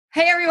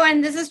Hey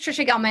everyone, this is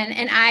Trisha Gelman,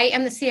 and I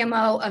am the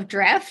CMO of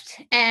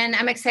Drift. And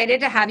I'm excited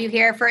to have you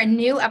here for a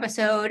new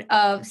episode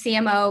of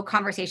CMO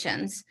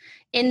Conversations.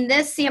 In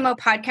this CMO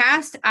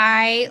podcast,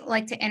 I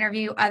like to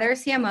interview other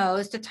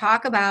CMOs to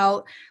talk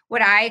about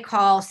what I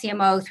call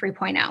CMO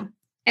 3.0.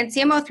 And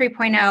CMO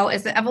 3.0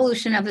 is the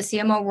evolution of the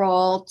CMO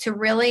role to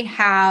really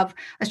have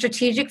a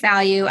strategic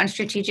value and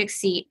strategic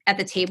seat at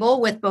the table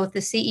with both the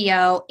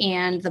CEO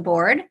and the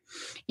board.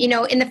 You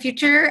know, in the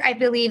future, I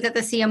believe that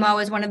the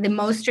CMO is one of the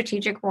most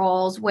strategic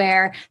roles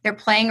where they're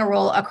playing a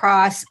role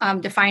across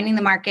defining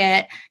the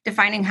market,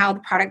 defining how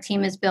the product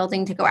team is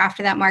building to go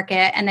after that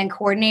market, and then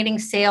coordinating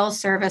sales,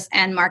 service,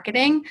 and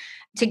marketing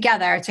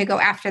together to go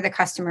after the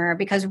customer,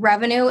 because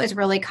revenue is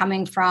really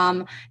coming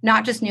from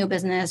not just new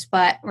business,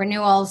 but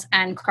renewals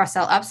and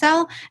cross-sell,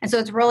 upsell. And so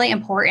it's really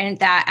important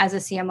that as a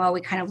CMO,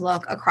 we kind of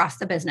look across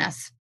the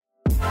business.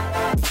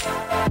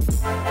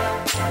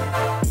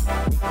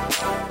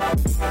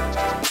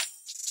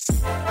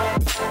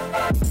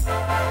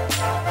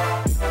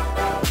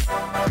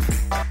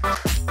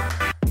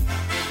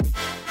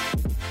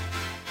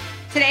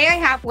 Today I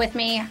have with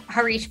me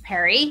Harish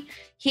Peri.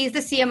 He's the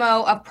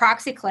CMO of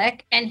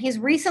Proxyclick, and he's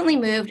recently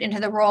moved into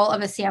the role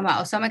of a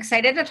CMO. So I'm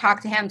excited to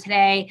talk to him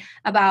today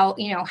about,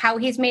 how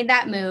he's made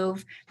that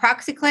move.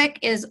 Proxyclick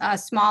is a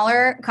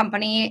smaller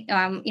company,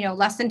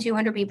 less than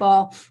 200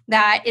 people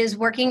that is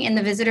working in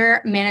the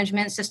visitor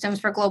management systems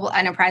for global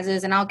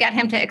enterprises. And I'll get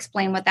him to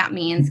explain what that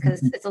means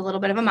because it's a little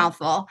bit of a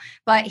mouthful,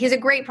 but he's a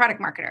great product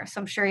marketer. So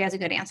I'm sure he has a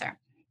good answer.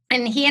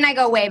 And he and I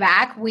go way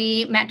back.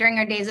 We met during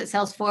our days at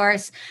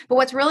Salesforce. But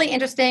what's really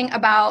interesting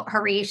about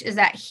Harish is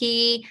that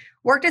he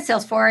worked at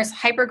Salesforce,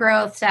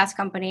 hypergrowth SaaS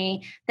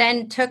company,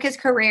 then took his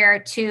career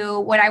to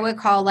what I would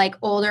call like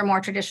older,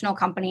 more traditional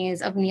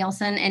companies of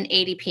Nielsen and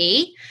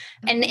ADP.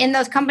 And in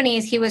those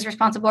companies, he was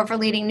responsible for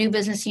leading new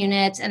business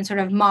units and sort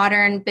of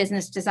modern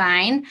business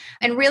design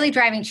and really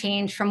driving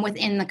change from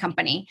within the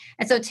company.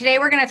 And so today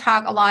we're going to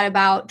talk a lot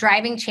about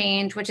driving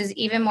change, which is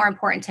even more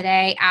important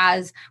today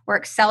as we're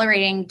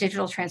accelerating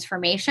digital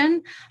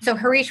transformation. So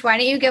Harish, why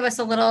don't you give us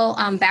a little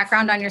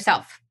background on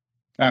yourself?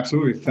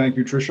 Absolutely. Thank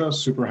you, Trisha.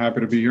 Super happy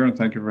to be here, and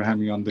thank you for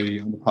having me on the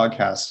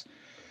podcast.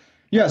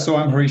 Yeah, so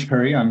I'm Harish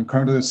Peri. I'm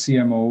currently the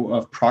CMO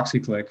of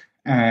Proxyclick.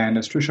 And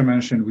as Trisha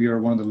mentioned, we are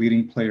one of the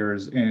leading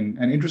players in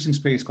an interesting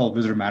space called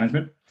visitor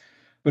management.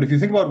 But if you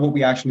think about what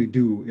we actually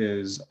do,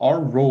 is our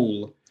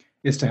role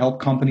is to help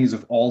companies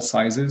of all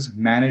sizes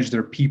manage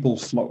their people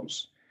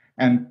flows.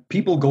 And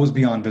people goes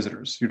beyond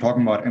visitors. You're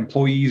talking about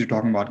employees, you're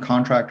talking about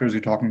contractors,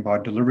 you're talking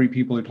about delivery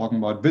people, you're talking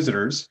about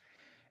visitors.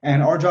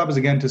 And our job is,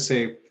 again, to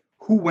say,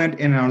 who went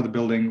in and out of the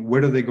building?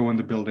 Where do they go in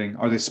the building?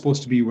 Are they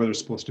supposed to be where they're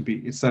supposed to be?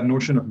 It's that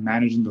notion of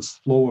managing the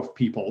flow of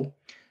people.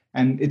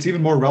 And it's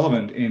even more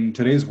relevant in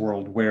today's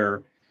world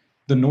where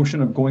the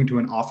notion of going to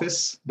an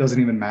office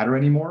doesn't even matter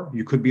anymore.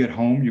 You could be at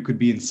home, you could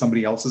be in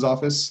somebody else's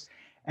office,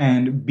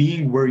 and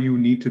being where you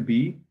need to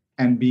be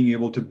and being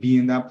able to be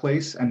in that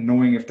place and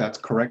knowing if that's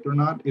correct or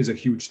not is a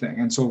huge thing.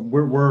 And so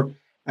we're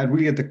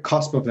really at the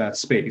cusp of that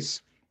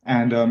space.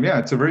 And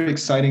it's a very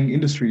exciting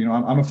industry.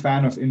 I'm a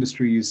fan of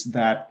industries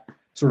that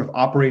sort of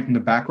operate in the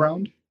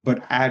background,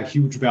 but add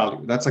huge value.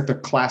 That's like the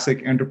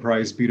classic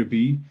enterprise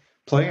B2B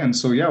play. And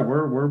so,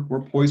 we're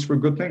poised for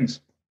good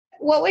things.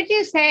 What would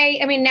you say?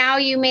 I mean, now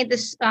you made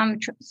this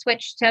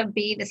switch to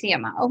be the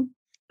CMO.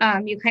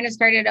 You kind of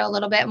started a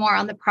little bit more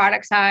on the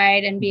product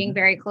side and being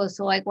very close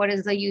to like, what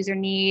does the user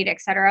need,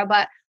 et cetera.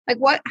 But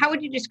like, how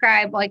would you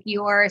describe like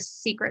your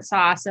secret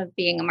sauce of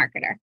being a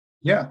marketer?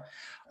 Yeah.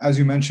 As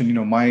you mentioned,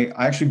 I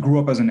actually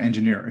grew up as an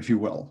engineer, if you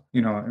will,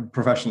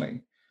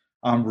 professionally.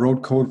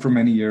 Wrote code for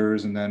many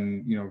years and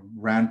then,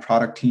 ran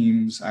product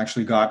teams,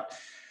 actually got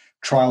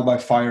trial by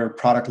fire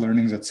product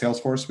learnings at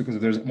Salesforce because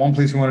if there's one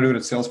place you want to do it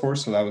at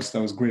Salesforce. So that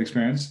was a great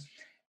experience.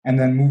 And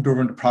then moved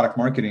over into product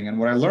marketing. And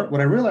what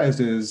I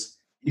realized is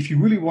if you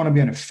really want to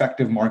be an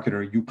effective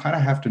marketer, you kind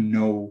of have to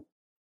know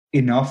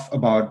enough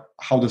about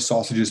how the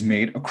sausage is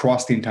made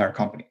across the entire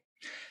company.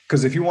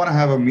 Because if you want to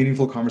have a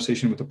meaningful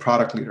conversation with the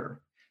product leader,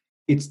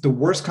 it's the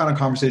worst kind of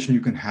conversation you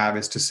can have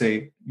is to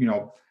say,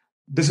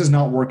 this is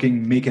not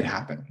working, make it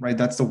happen, right?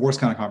 That's the worst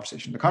kind of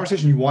conversation. The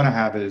conversation you want to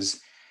have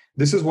is,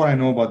 this is what I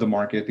know about the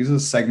market. These are the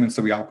segments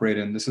that we operate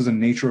in. This is the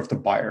nature of the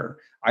buyer.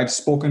 I've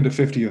spoken to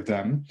 50 of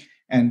them,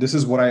 and this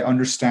is what I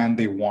understand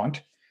they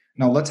want.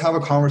 Now let's have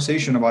a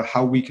conversation about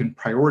how we can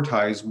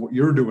prioritize what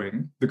you're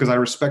doing, because I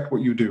respect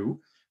what you do.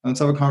 And let's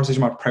have a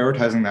conversation about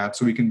prioritizing that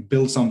so we can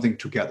build something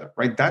together,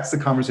 right? That's the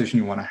conversation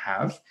you want to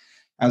have,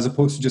 as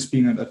opposed to just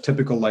being a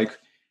typical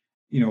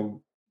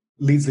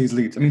leads.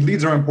 I mean,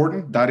 leads are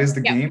important. That is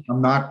the game.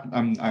 I'm not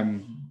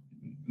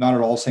at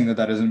all saying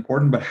that is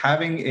important, but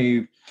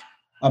having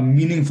a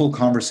meaningful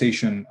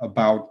conversation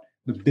about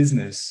the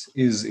business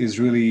is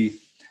really,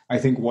 I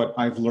think, what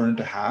I've learned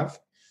to have.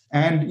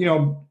 And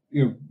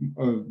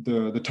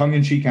the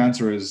tongue-in-cheek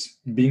answer is,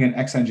 being an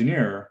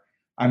ex-engineer,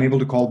 I'm able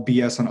to call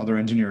BS on other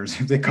engineers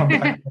if they come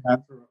back and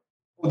answer,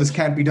 "Oh, this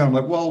can't be done." I'm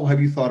like, "Well,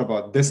 have you thought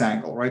about this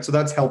angle?" Right? So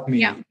that's helped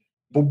me,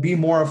 but be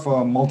more of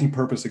a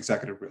multi-purpose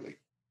executive, really.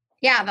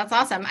 Yeah, that's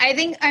awesome.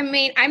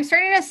 I'm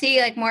starting to see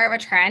like more of a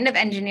trend of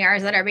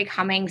engineers that are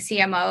becoming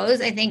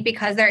CMOs. I think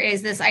because there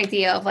is this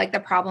idea of like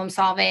the problem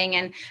solving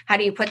and how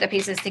do you put the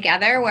pieces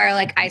together, where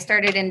like I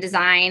started in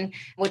design,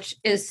 which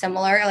is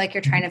similar, like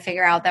you're trying to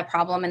figure out that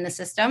problem in the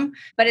system.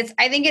 But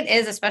I think it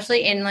is,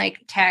 especially in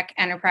like tech,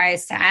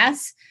 enterprise,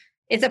 SaaS,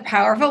 it's a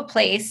powerful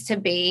place to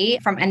be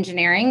from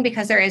engineering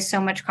because there is so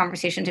much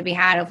conversation to be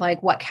had of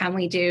like, what can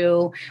we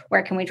do?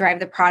 Where can we drive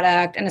the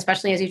product? And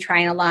especially as you try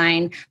and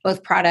align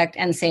both product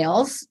and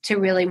sales to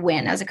really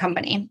win as a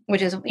company,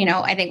 which is,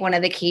 I think one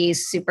of the key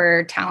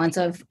super talents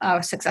of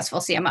successful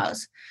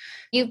CMOs.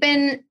 You've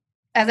been,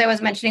 as I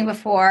was mentioning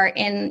before,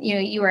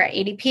 you were at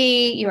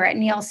ADP, you were at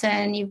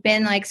Nielsen, you've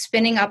been like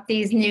spinning up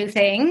these new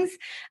things,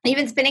 you've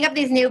been spinning up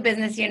these new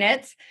business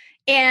units.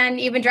 And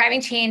you've been driving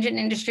change in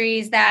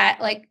industries that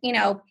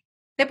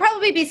they'd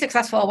probably be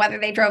successful whether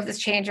they drove this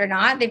change or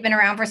not. They've been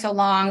around for so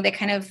long, they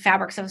kind of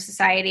fabrics of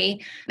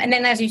society. And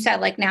then as you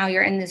said, like now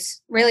you're in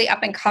this really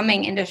up and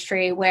coming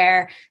industry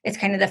where it's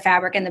kind of the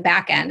fabric and the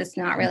back end. It's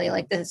not really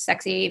like the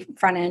sexy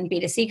front end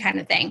B2C kind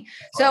of thing.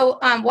 So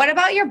what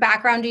about your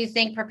background do you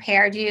think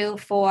prepared you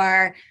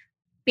for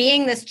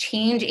being this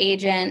change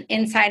agent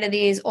inside of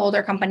these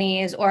older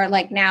companies, or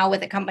like now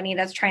with a company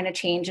that's trying to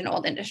change an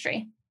old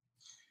industry?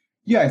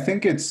 Yeah, I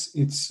think it's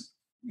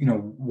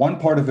one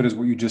part of it is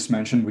what you just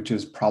mentioned, which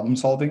is problem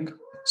solving.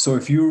 So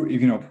if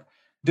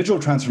digital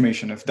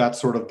transformation, if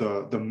that's sort of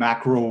the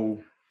macro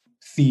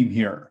theme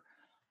here,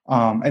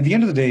 at the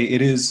end of the day,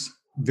 it is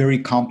very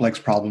complex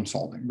problem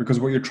solving, because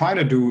what you're trying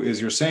to do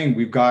is you're saying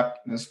we've got,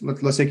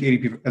 let's take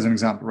ADP as an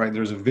example, right?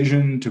 There's a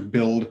vision to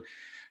build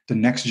the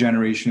next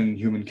generation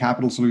human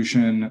capital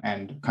solution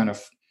and kind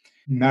of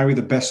marry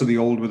the best of the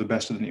old with the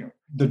best of the new.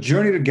 The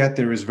journey to get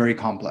there is very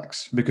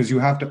complex because you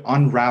have to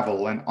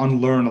unravel and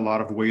unlearn a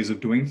lot of ways of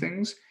doing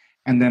things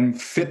and then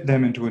fit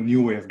them into a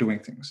new way of doing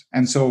things.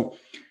 And so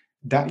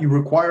that you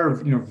require,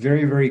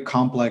 very, very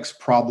complex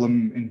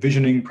problem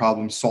envisioning,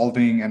 problem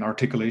solving, and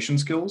articulation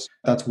skills.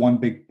 That's one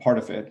big part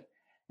of it.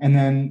 And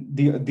then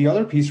the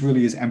other piece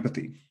really is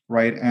empathy,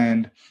 right?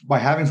 And by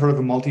having sort of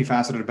a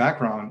multifaceted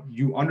background,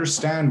 you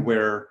understand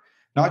where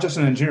not just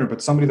an engineer,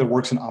 but somebody that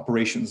works in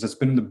operations, that's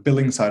been in the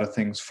billing side of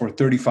things for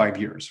 35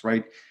 years,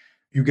 right?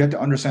 You get to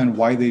understand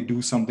why they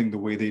do something the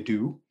way they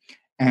do.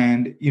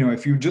 And,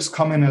 if you just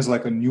come in as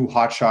like a new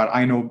hotshot,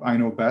 I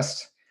know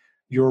best,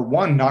 you're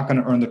not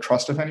going to earn the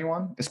trust of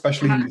anyone,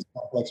 especially in these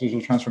complex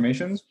digital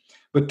transformations.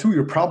 But two,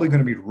 you're probably going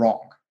to be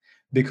wrong,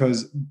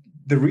 because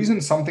the reason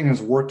something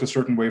has worked a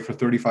certain way for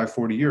 35,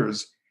 40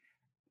 years,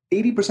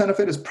 80% of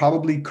it is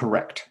probably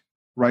correct,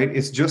 right?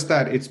 It's just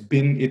that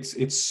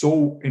it's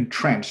so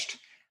entrenched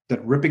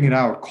that ripping it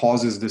out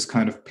causes this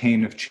kind of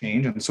pain of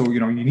change. And so,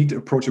 you need to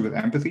approach it with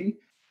empathy,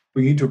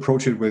 but you need to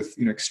approach it with,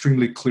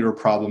 extremely clear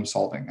problem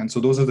solving. And so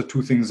those are the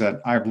two things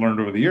that I've learned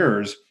over the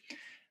years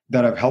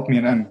that have helped me,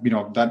 and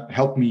that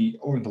helped me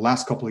over the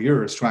last couple of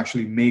years to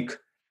actually make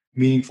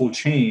meaningful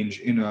change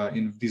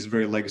in these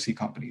very legacy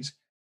companies.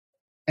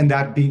 And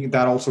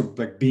that also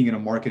like being in a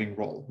marketing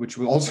role, which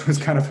also is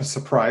kind of a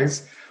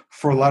surprise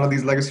for a lot of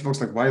these legacy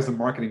folks. Like, why is the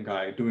marketing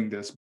guy doing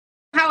this?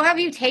 How have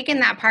you taken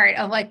that part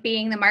of like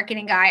being the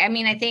marketing guy? I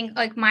mean, I think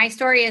like my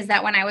story is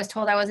that when I was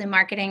told I was in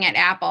marketing at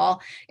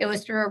Apple, it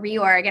was through a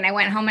reorg and I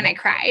went home and I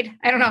cried.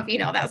 I don't know if you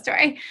know that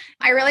story.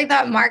 I really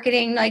thought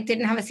marketing like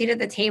didn't have a seat at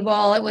the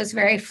table. It was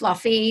very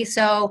fluffy.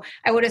 So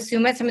I would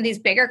assume at some of these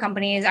bigger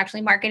companies,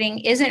 actually marketing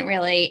isn't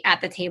really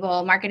at the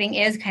table. Marketing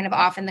is kind of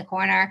off in the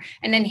corner.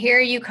 And then here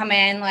you come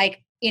in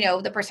like,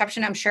 the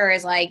perception I'm sure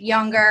is like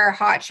younger,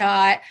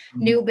 hotshot,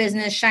 new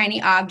business,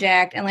 shiny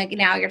object. And like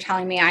now you're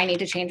telling me I need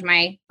to change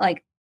my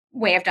like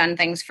way I've done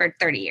things for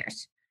 30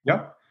 years.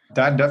 Yep.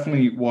 That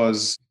definitely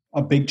was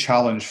a big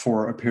challenge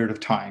for a period of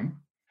time.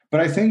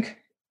 But I think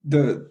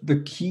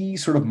the key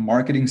sort of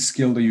marketing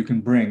skill that you can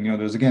bring,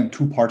 there's again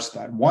two parts to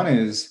that. One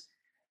is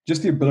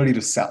just the ability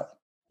to sell,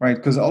 right?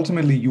 Because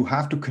ultimately you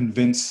have to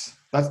convince.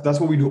 That's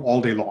what we do all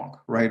day long,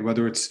 right?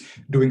 Whether it's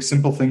doing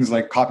simple things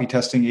like copy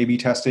testing, A/B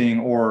testing,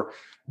 or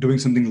doing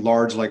something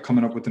large like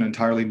coming up with an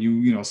entirely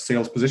new,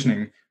 sales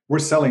positioning, we're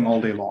selling all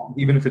day long,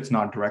 even if it's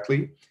not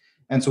directly.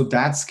 And so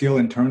that skill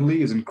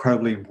internally is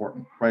incredibly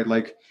important, right?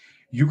 Like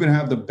you can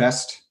have the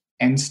best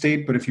end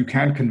state, but if you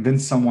can't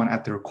convince someone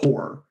at their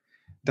core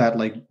that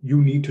like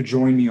you need to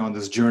join me on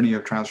this journey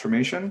of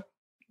transformation,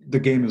 the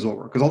game is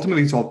over, because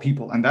ultimately it's all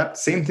people. And that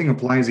same thing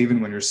applies even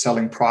when you're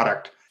selling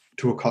product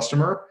to a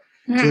customer.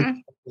 So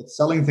the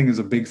selling thing is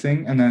a big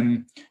thing. And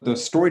then the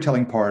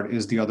storytelling part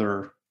is the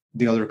other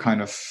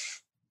kind of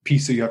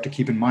piece that you have to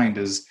keep in mind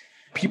is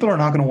people are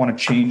not going to want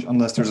to change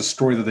unless there's a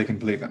story that they can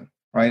believe in,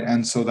 right?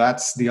 And so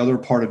that's the other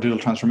part of digital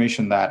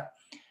transformation that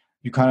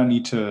you kind of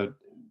need to,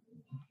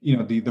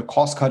 the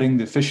cost cutting,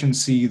 the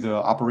efficiency, the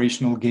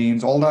operational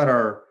gains, all that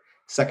are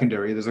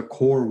secondary. There's a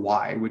core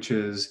why, which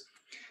is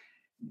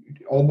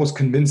almost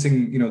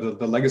convincing,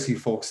 the legacy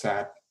folks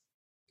that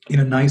in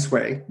a nice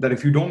way, that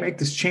if you don't make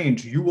this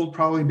change, you will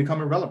probably become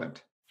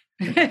irrelevant.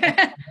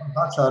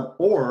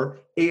 Or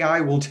AI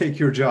will take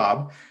your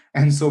job.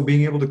 And so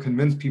being able to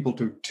convince people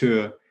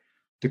to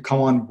to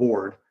come on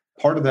board.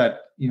 Part of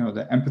that,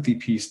 the empathy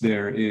piece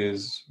there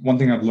is one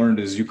thing I've learned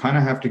is you kind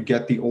of have to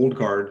get the old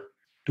guard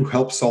to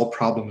help solve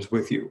problems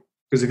with you.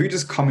 Because if you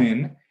just come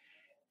in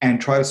and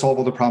try to solve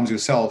all the problems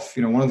yourself,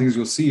 one of the things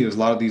you'll see is a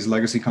lot of these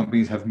legacy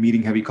companies have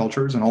meeting heavy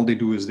cultures, and all they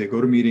do is they go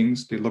to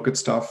meetings, they look at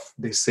stuff,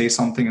 they say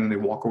something, and then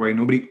they walk away.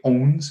 Nobody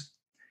owns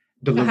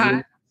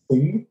delivering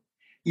thing,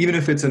 even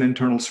if it's an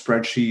internal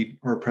spreadsheet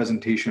or a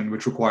presentation,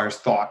 which requires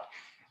thought.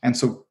 And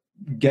so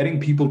getting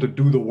people to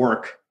do the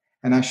work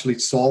and actually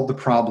solve the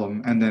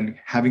problem and then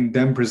having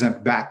them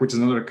present back, which is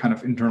another kind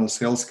of internal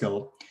sales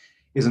skill,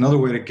 is another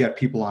way to get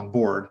people on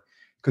board,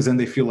 because then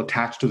they feel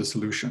attached to the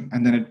solution.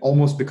 And then it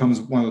almost becomes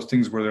one of those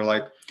things where they're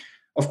like,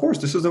 of course,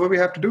 this is the way we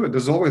have to do it.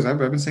 There's always, I've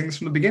been saying this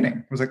from the beginning.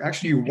 It was like,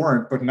 actually, you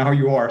weren't, but now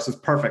you are. So it's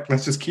perfect.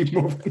 Let's just keep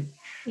moving.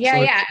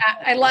 Yeah,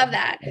 I love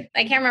that.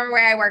 I can't remember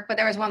where I worked, but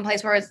there was one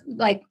place where it's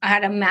like I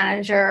had a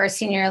manager or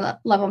senior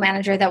level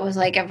manager that was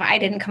like, if I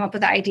didn't come up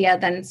with the idea,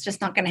 then it's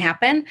just not going to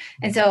happen.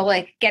 And so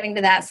like getting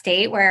to that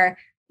state where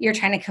you're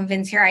trying to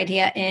convince your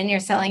idea in, you're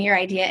selling your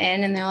idea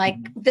in, and they're like,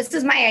 this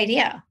is my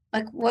idea.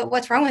 Like,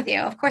 what's wrong with you?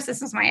 Of course,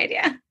 this is my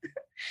idea.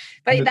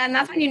 But then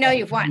that's when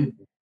you've won.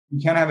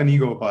 You can't have an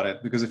ego about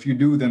it, because if you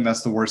do, then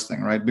that's the worst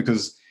thing, right?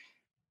 Because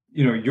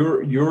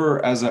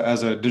you're as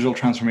a digital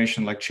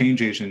transformation like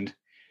change agent,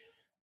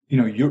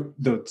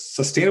 the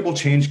sustainable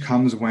change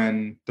comes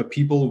when the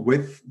people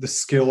with the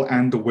skill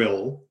and the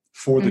will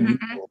for the new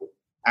role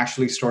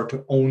actually start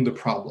to own the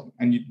problem,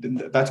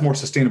 and that's more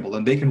sustainable,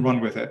 and they can run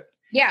with it.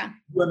 Yeah,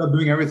 you end up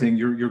doing everything,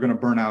 you're going to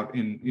burn out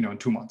in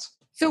 2 months.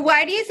 So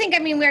why do you think,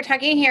 we're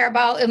talking here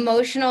about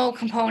emotional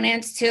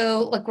components to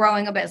like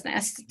growing a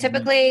business.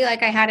 Typically,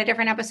 like I had a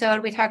different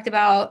episode, we talked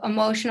about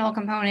emotional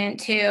component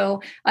to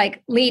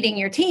like leading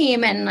your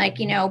team and like,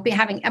 be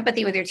having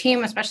empathy with your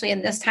team, especially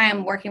in this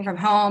time working from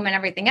home and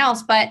everything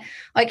else. But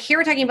like here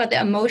we're talking about the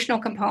emotional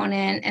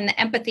component and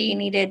the empathy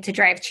needed to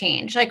drive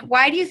change. Like,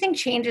 why do you think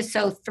change is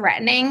so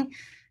threatening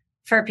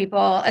for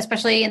people,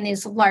 especially in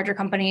these larger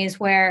companies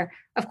where,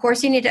 of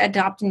course, you need to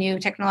adopt new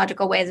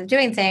technological ways of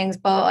doing things,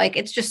 but like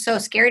it's just so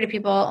scary to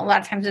people. A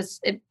lot of times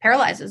it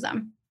paralyzes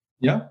them.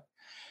 Yeah.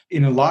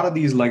 In a lot of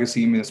these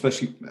legacy,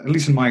 especially, at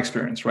least in my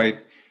experience, right,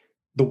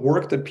 the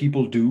work that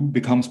people do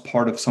becomes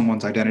part of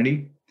someone's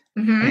identity.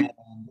 And,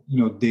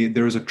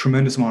 there is a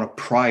tremendous amount of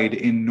pride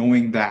in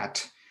knowing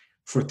that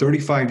for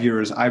 35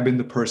 years, I've been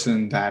the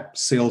person that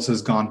sales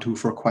has gone to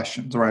for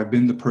questions, or I've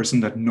been the person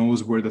that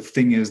knows where the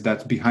thing is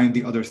that's behind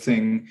the other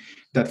thing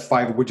that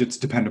 5 widgets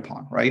depend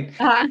upon, right?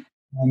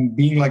 And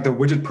being like the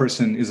widget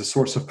person is a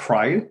source of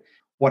pride.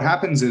 What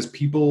happens is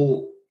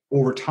people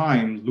over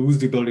time lose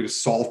the ability to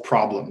solve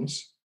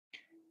problems,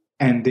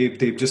 and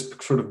they've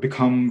just sort of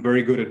become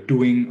very good at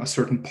doing a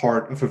certain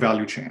part of a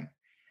value chain.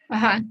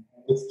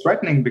 It's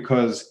threatening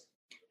because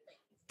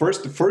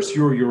first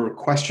you're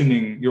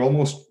questioning, you're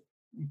almost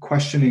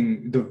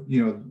questioning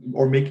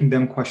or making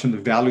them question the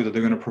value that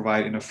they're going to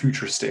provide in a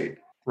future state,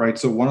 right?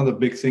 So one of the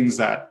big things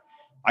that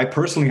I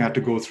personally had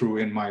to go through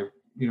in my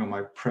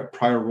my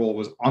prior role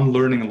was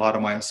unlearning a lot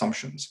of my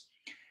assumptions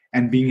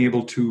and being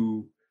able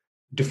to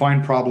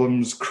define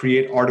problems,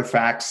 create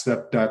artifacts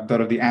that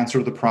are the answer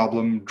to the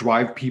problem,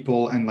 drive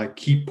people, and like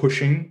keep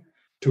pushing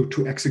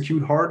to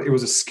execute hard. It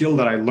was a skill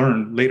that I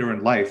learned later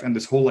in life, and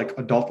this whole like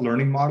adult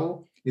learning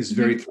model is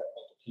very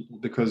threatening to people,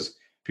 because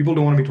people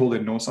don't want to be told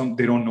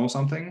they don't know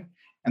something,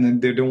 and then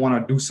they don't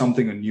want to do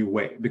something a new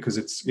way, because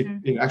it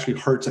actually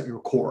hurts at your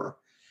core.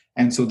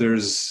 And so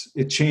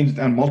it changed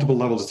on multiple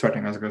levels. It's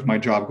threatening. I was like, is my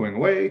job going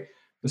away?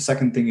 The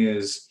second thing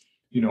is,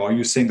 are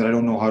you saying that I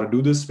don't know how to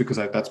do this? Because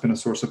that's been a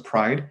source of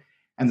pride.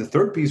 And the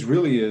third piece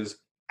really is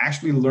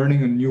actually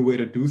learning a new way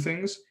to do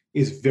things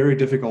is very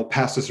difficult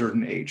past a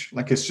certain age.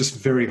 Like it's just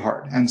very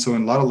hard. And so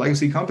in a lot of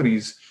legacy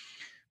companies,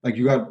 like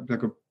you got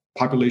like a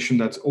population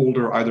that's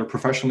older, either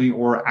professionally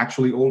or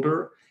actually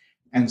older.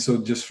 And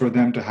so just for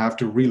them to have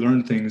to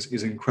relearn things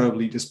is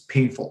incredibly just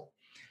painful.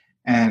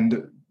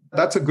 And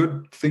that's a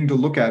good thing to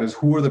look at, is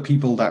who are the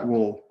people that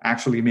will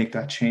actually make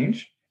that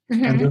change.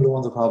 And they're the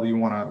ones that probably you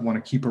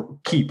want to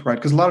keep, right?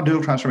 Because a lot of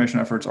digital transformation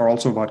efforts are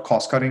also about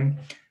cost cutting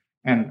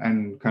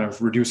and kind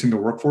of reducing the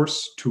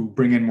workforce to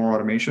bring in more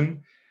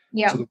automation.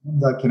 So the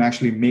ones that can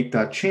actually make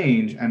that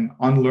change and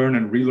unlearn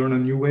and relearn a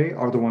new way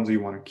are the ones that you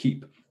want to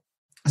keep.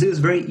 So it's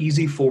very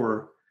easy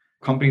for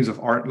companies of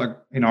art, like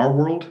in our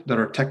world, that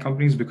are tech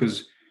companies,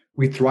 because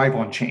we thrive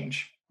on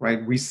change,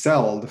 right? We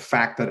sell the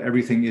fact that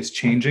everything is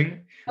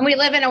changing. And we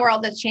live in a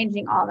world that's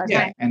changing all the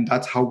time. And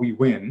that's how we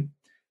win.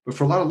 But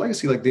for a lot of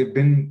legacy, like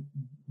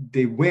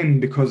they win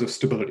because of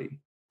stability.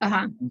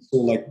 So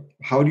like,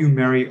 how do you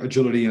marry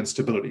agility and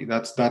stability?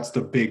 That's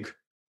the big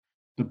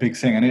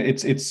thing. And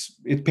it's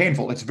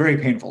painful. It's very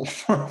painful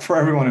for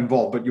everyone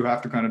involved, but you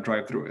have to kind of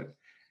drive through it.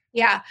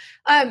 Yeah.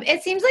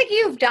 It seems like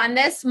you've done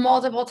this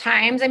multiple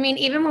times. I mean,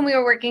 even when we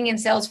were working in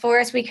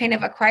Salesforce, we kind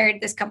of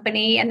acquired this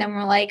company, and then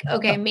we're like,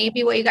 okay,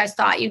 maybe what you guys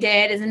thought you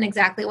did isn't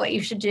exactly what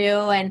you should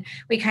do. And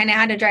we kind of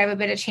had to drive a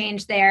bit of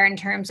change there in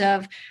terms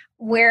of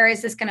where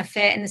is this going to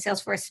fit in the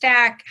Salesforce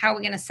stack? How are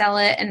we going to sell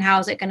it? And how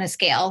is it going to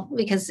scale?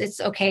 Because it's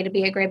okay to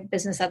be a great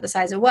business at the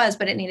size it was,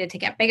 but it needed to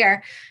get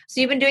bigger. So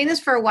you've been doing this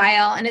for a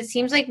while, and it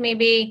seems like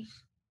maybe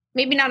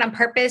not on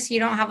purpose,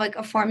 you don't have like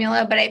a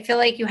formula, but I feel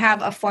like you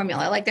have a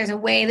formula. Like there's a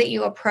way that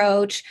you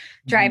approach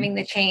driving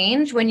the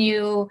change when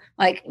you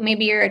like,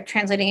 maybe you're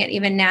translating it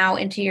even now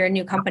into your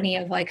new company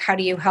of like, how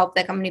do you help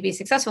that company be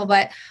successful?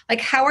 But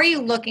like, how are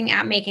you looking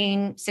at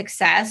making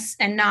success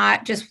and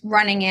not just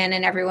running in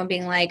and everyone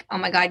being like, oh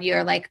my God,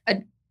 you're like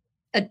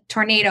a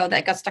tornado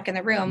that got stuck in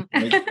the room.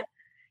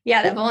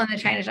 Yeah, the bull in the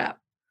china shop.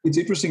 It's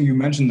interesting you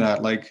mentioned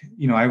that. Like,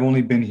 I've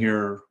only been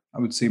here, I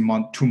would say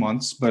 2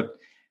 months, but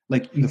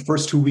like in the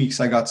first 2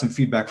 weeks, I got some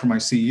feedback from my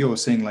CEO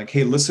saying like,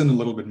 hey, listen a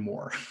little bit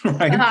more,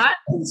 right?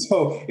 And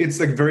so it's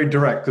like very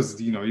direct because,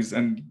 he's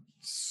a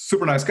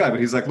super nice guy,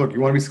 but he's like, look,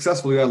 you want to be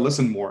successful, you got to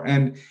listen more.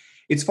 And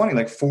it's funny,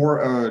 like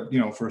for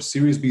a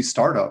Series B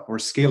startup or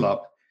scale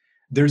up,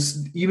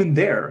 there's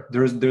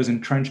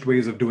entrenched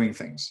ways of doing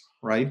things,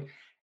 right?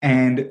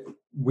 And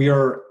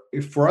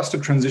for us to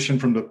transition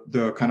from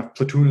the kind of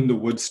platoon in the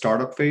woods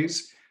startup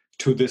phase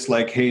to this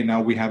like, hey, now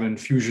we have an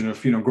infusion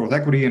of growth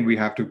equity and we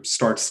have to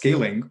start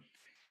scaling,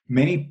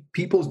 many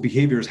people's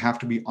behaviors have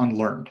to be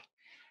unlearned.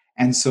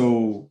 And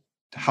so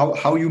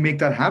how you make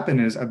that happen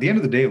is at the end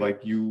of the day,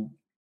 like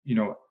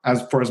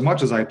as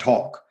much as I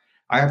talk,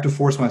 I have to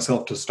force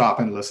myself to stop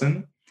and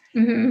listen.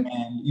 Mm-hmm.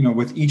 And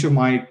with each of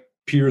my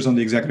peers on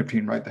the executive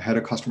team, right, the head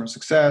of customer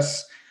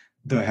success,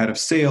 the head of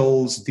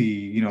sales,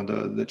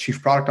 the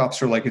chief product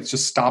officer, like it's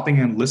just stopping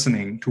and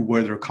listening to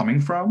where they're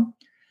coming from.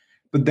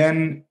 But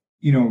then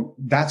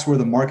that's where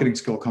the marketing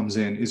skill comes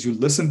in, is you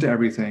listen to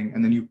everything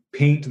and then you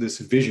paint this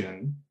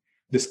vision,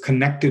 this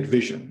connected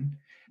vision,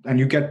 and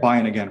you get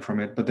buy-in again from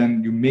it. But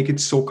then you make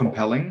it so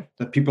compelling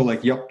that people are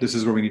like, yep, this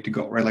is where we need to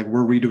go, right? Like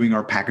we're redoing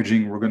our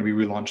packaging. We're going to be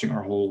relaunching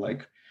our whole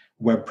like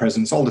web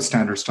presence, all the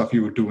standard stuff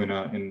you would do in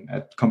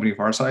a company of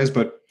our size.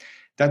 But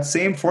that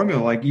same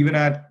formula, like even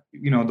at,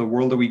 the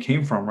world that we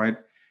came from, right?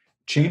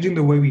 Changing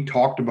the way we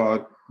talked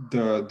about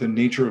the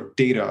nature of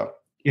data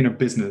in a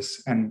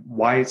business and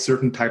why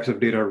certain types of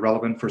data are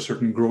relevant for a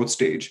certain growth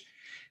stage.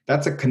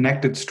 That's a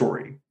connected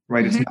story,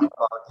 right? Mm-hmm. It's not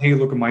about, hey,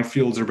 look, my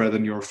fields are better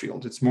than your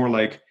fields. It's more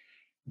like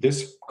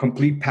this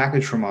complete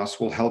package from us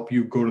will help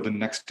you go to the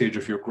next stage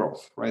of your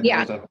growth, right?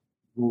 Yeah. That was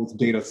a growth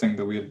data thing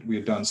that we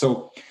had done.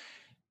 So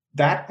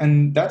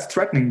that's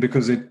threatening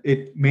because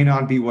it may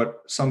not be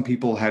what some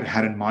people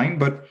had in mind,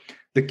 but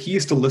the key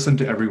is to listen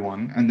to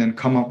everyone and then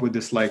come up with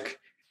this like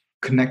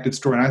connected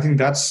story. And I think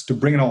that's, to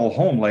bring it all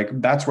home,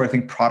 like that's where I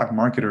think product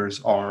marketers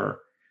are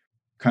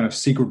kind of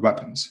secret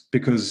weapons,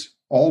 because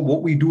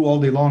what we do all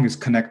day long is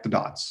connect the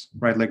dots,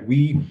 right? Like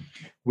we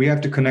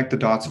have to connect the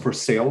dots for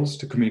sales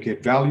to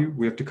communicate value.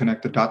 We have to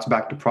connect the dots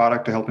back to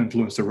product to help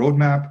influence the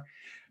roadmap.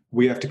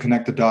 We have to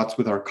connect the dots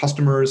with our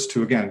customers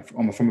to, again,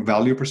 from a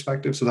value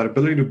perspective. So that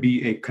ability to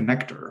be a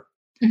connector,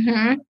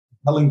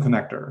 compelling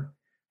connector,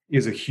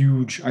 is a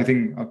huge, I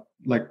think,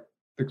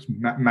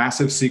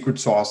 massive secret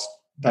sauce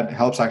that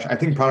helps actually, I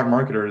think, product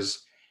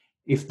marketers,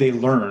 if they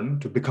learn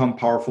to become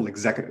powerful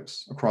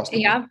executives across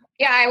the board.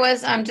 Yeah. I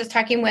was just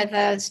talking with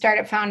a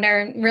startup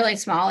founder, really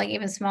small, like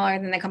even smaller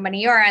than the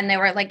company you're in. They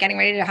were like getting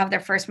ready to have their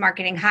first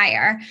marketing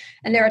hire.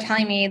 And they were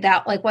telling me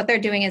that like what they're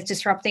doing is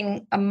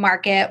disrupting a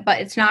market,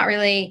 but it's not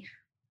really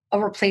a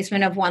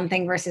replacement of one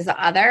thing versus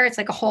the other. It's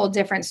like a whole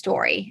different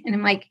story. And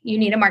I'm like, you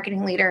need a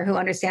marketing leader who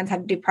understands how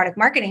to do product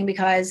marketing,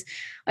 because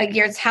like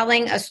you're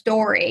telling a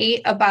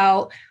story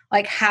about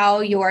like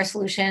how your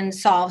solution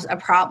solves a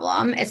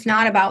problem. It's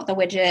not about the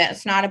widget.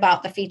 It's not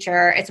about the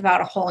feature. It's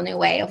about a whole new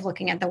way of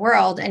looking at the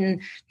world.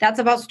 And that's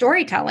about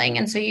storytelling.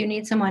 And so you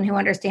need someone who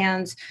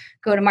understands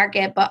go to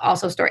market, but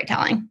also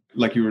storytelling.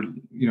 Like you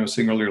were,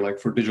 saying earlier, like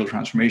for digital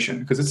transformation,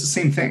 because it's the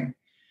same thing.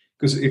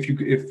 Because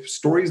if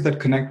stories that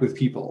connect with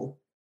people,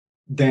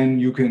 then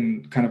you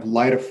can kind of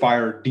light a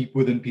fire deep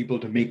within people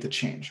to make the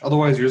change.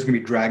 Otherwise, you're just going to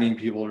be dragging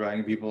people,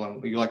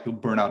 and you'll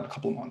burn out in a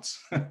couple of months.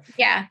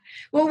 Yeah.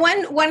 Well,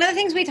 one of the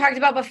things we talked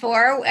about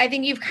before, I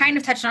think you've kind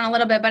of touched on a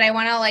little bit, but I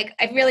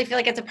really feel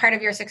like it's a part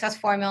of your success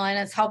formula and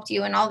it's helped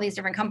you in all these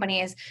different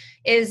companies,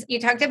 is you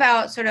talked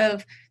about sort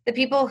of the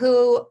people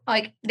who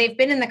like they've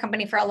been in the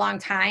company for a long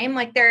time.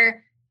 Like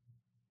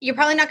you're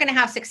probably not going to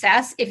have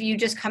success if you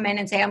just come in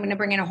and say, I'm going to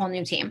bring in a whole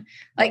new team.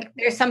 Like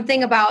there's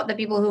something about the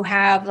people who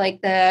have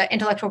like the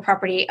intellectual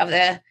property of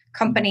the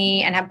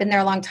company and have been there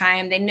a long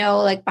time. They know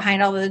like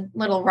behind all the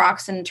little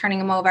rocks and turning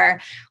them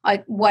over,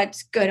 like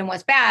what's good and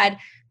what's bad.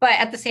 But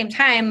at the same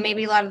time,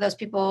 maybe a lot of those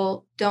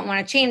people don't want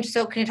to change.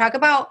 So can you talk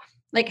about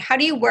like, how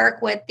do you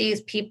work with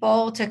these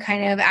people to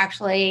kind of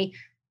actually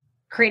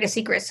create a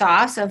secret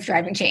sauce of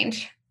driving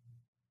change?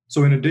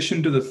 So in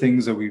addition to the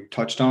things that we've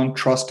touched on,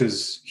 trust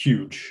is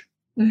huge.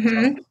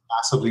 Mm-hmm.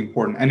 Massively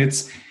important. And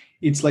it's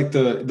like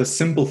the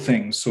simple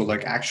things. So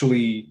like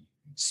actually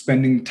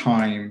spending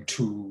time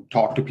to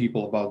talk to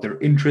people about their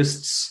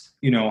interests,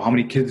 how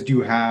many kids do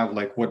you have?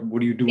 Like what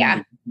do you do?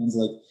 Yeah.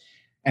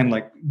 And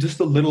like just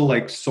the little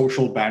like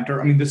social banter.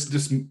 I mean,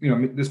 this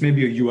may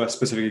be a US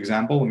specific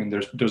example. I mean,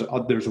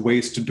 there's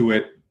ways to do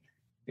it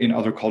in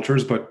other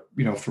cultures, but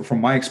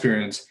from my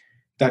experience,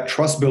 that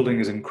trust building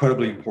is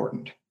incredibly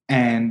important.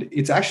 And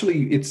it's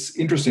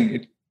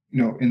interesting.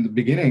 In the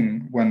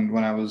beginning, when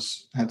I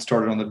had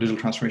started on the digital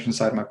transformation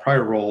side, my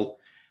prior role,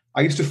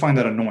 I used to find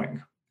that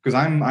annoying because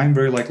I'm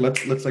very like,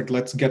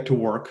 let's get to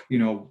work.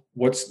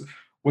 What's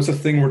the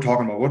thing we're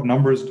talking about? What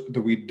numbers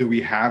do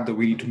we have that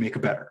we need to make it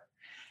better?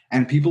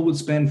 And people would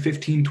spend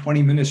 15,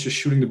 20 minutes just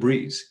shooting the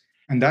breeze.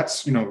 And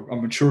that's, a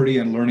maturity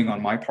and learning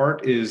on my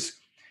part is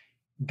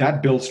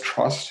that builds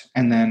trust.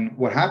 And then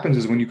what happens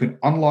is when you can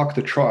unlock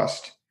the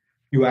trust,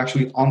 you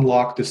actually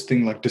unlock this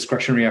thing like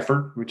discretionary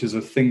effort, which is a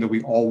thing that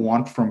we all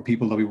want from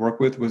people that we work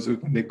with, was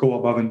when they go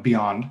above and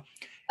beyond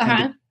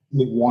and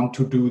they want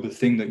to do the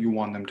thing that you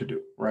want them to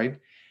do, right?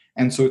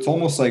 And so it's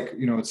almost like,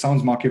 it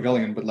sounds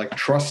Machiavellian, but like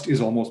trust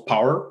is almost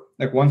power.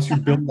 Like once you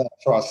build that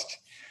trust,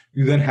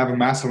 you then have a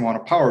massive amount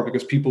of power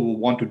because people will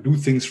want to do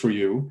things for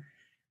you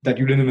that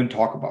you didn't even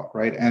talk about,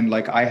 right? And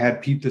like I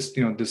had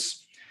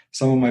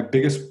some of my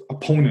biggest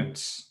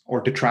opponents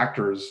or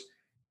detractors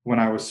when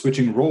I was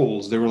switching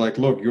roles, they were like,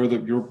 look,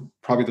 you're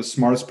probably the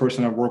smartest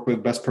person I've worked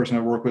with, best person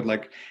I've worked with.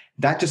 Like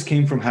that just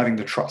came from having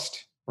the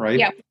trust, right?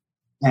 Yep.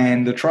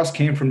 And the trust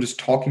came from just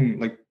talking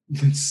like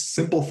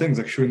simple things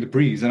like shooting the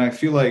breeze. And I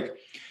feel like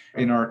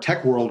in our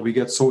tech world, we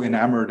get so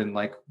enamored in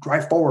like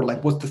drive forward,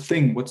 like what's the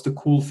thing? What's the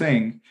cool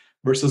thing?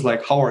 Versus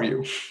like, how are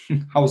you?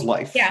 How's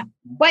life? Yeah.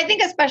 Well, I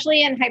think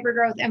especially in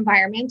hypergrowth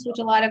environments, which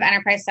a lot of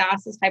enterprise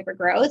SaaS is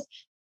hypergrowth,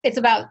 it's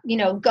about,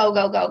 go,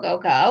 go, go, go,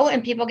 go.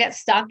 And people get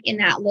stuck in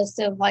that list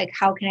of like,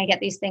 how can I get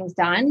these things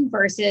done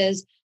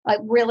versus like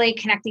really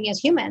connecting as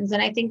humans.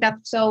 And I think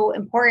that's so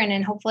important.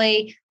 And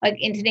hopefully like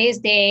in today's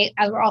day,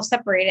 as we're all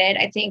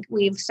separated, I think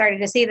we've started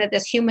to see that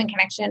this human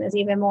connection is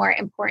even more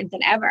important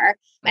than ever.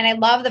 And I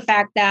love the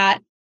fact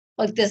that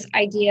like this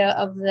idea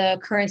of the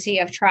currency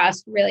of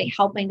trust really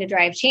helping to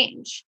drive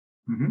change.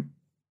 Mm-hmm.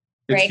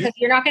 Right? Because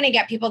you're not going to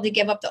get people to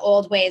give up the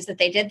old ways that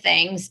they did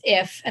things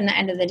if, in the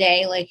end of the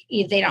day, like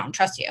if they don't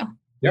trust you.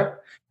 Yeah.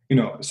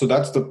 So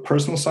that's the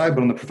personal side,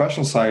 but on the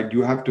professional side,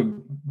 you have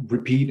to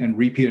repeat and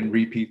repeat and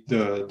repeat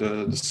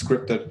the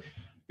script that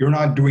you're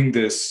not doing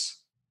this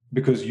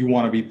because you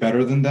want to be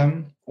better than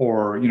them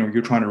or,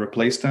 you're trying to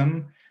replace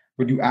them,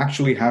 but you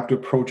actually have to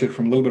approach it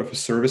from a little bit of a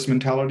service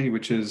mentality,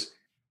 which is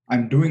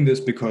I'm doing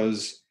this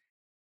because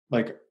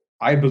like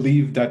I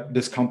believe that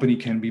this company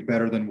can be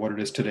better than what it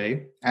is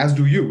today, as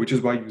do you, which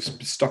is why you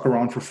stuck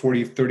around for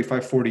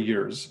 40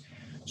 years.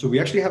 So we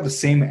actually have the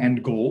same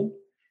end goal.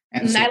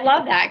 And so, I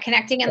love that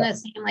connecting in the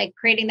same, like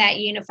creating that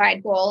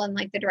unified goal and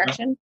like the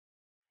direction.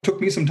 It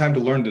took me some time to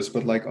learn this,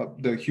 but like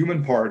the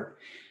human part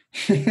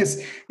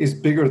is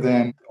bigger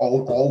than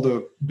all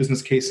the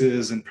business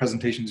cases and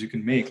presentations you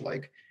can make.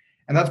 Like,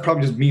 and that's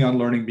probably just me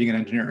unlearning being an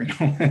engineer.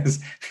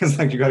 It's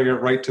like you got to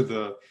get right to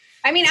the.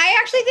 I mean, I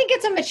actually think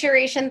it's a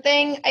maturation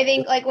thing. I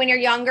think like when you're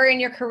younger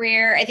in your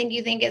career, I think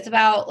you think it's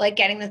about like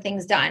getting the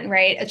things done,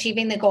 right?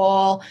 Achieving the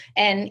goal,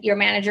 and your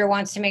manager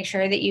wants to make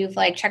sure that you've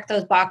like checked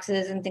those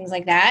boxes and things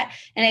like that.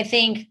 And I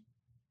think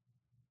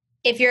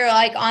if you're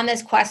like on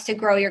this quest to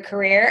grow your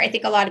career, I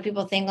think a lot of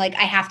people think like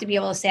I have to be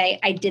able to say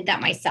I did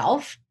that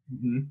myself.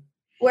 Mm-hmm.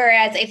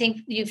 Whereas I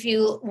think if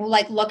you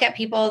like look at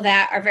people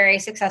that are very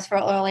successful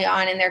early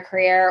on in their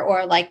career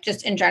or like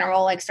just in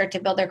general, like start to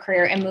build their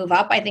career and move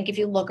up, I think if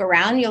you look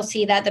around, you'll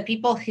see that the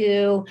people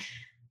who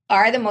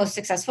are the most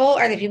successful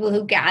are the people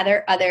who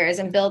gather others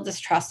and build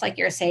this trust, like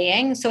you're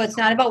saying. So it's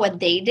not about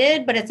what they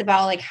did, but it's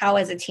about like how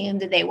as a team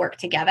did they work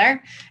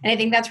together. And I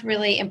think that's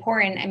really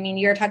important. I mean,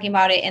 you're talking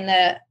about it in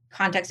the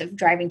context of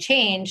driving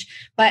change,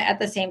 but at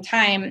the same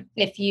time,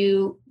 if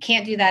you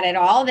can't do that at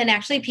all, then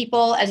actually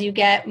people, as you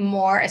get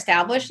more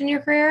established in your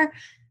career,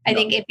 I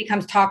think it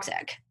becomes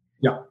toxic.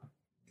 Yeah.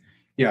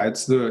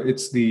 It's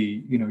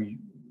the,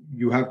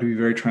 you have to be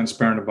very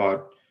transparent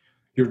about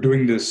you're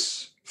doing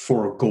this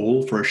for a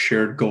goal, for a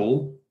shared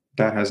goal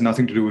that has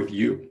nothing to do with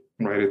you,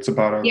 right? It's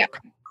about a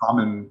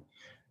common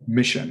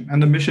mission,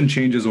 and the mission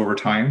changes over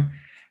time.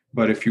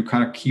 But if you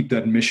kind of keep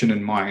that mission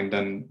in mind,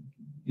 then,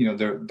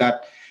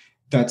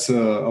 that's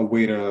a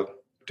way to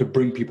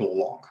bring people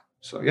along.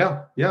 So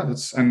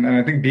that's and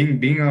I think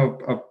being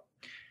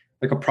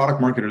a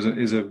product marketer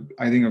is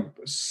I think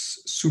a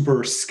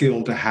super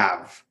skill to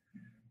have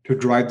to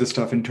drive this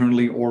stuff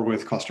internally or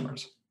with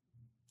customers.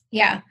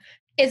 Yeah.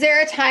 Is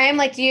there a time,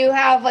 like, do you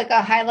have like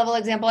a high level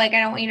example? Like, I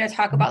don't want you to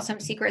talk about some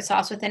secret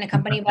sauce within a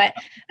company, but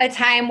a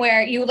time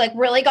where you like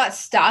really got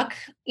stuck,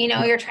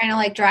 you're trying to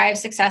like drive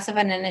success of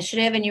an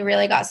initiative and you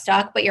really got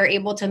stuck, but you're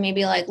able to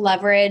maybe like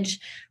leverage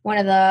one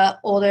of the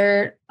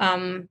older,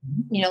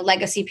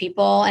 legacy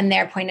people and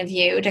their point of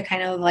view to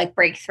kind of like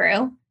break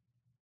through.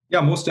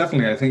 Yeah, most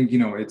definitely. I think,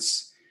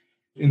 it's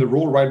in the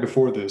role right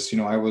before this,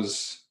 I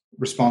was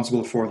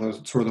responsible for the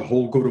sort of the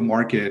whole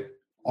go-to-market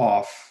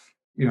of,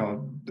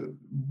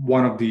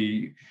 one of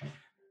the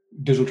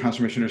digital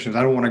transformation initiatives.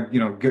 I don't want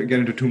to, get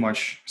into too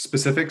much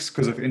specifics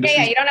because of industry.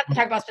 Yeah, you don't have to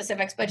talk about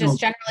specifics, but just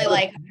generally,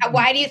 like,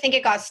 why do you think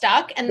it got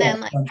stuck? And then,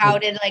 like, how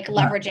did like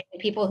leveraging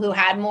people who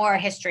had more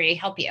history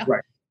help you?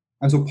 Right.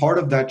 And so part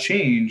of that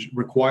change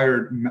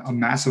required a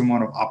massive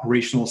amount of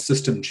operational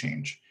system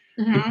change.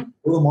 Mm-hmm.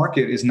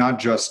 Go-to-market is not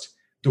just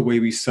the way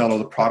we sell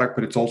the product,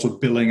 but it's also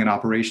billing and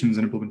operations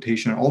and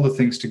implementation and all the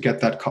things to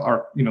get that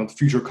our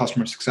future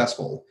customer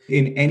successful.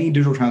 In any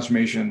digital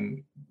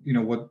transformation,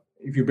 what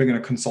if you bring in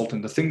a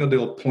consultant, the thing that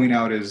they'll point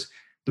out is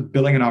the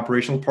billing and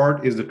operational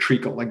part is the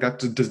treacle. Like that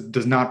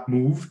does not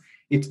move.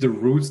 It's the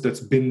roots that's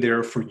been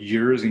there for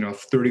years,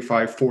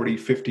 35, 40,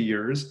 50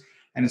 years.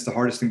 And it's the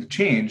hardest thing to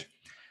change.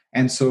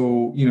 And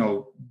so,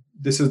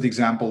 this is the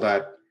example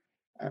that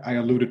I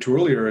alluded to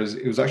earlier. Is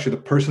it was actually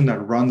the person that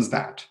runs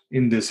that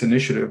in this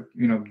initiative.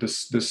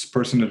 This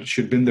person that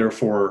should have been there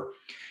for,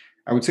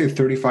 I would say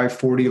 35,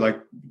 40, like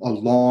a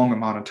long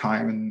amount of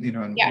time, and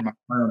in my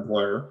prior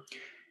employer.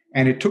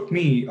 And it took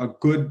me a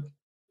good,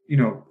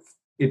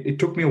 it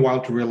took me a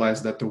while to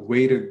realize that the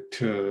way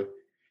to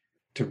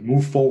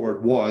move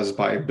forward was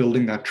by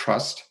building that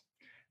trust,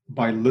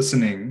 by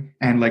listening,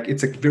 and like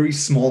it's like very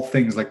small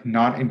things, like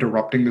not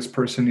interrupting this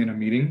person in a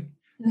meeting.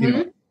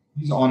 Mm-hmm.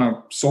 He's on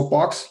a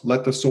soapbox,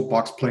 let the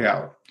soapbox play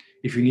out.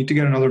 If you need to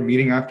get another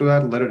meeting after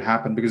that, let it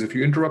happen, because if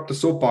you interrupt the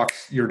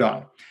soapbox, you're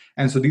done.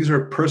 And so these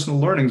are personal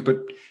learnings, but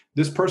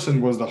this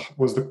person was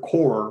the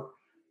core,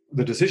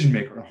 the decision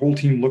maker. The whole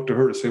team looked to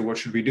her to say, what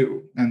should we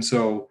do? And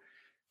so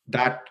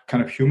that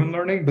kind of human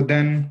learning, but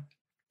then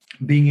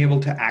being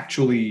able to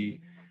actually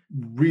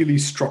really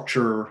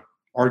structure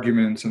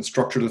arguments and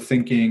structure the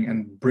thinking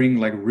and bring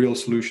like real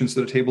solutions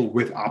to the table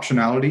with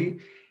optionality,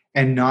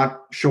 and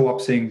not show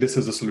up saying this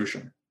is a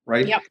solution,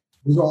 right? Yep.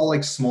 These are all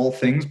like small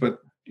things, but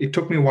it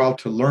took me a while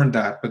to learn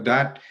that. But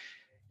that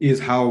is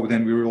how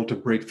then we were able to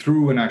break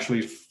through and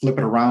actually flip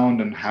it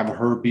around and have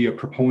her be a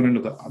proponent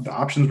of the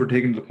options were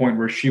taken to the point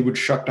where she would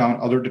shut down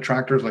other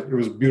detractors. Like it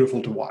was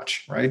beautiful to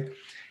watch, right?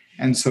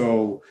 And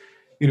so,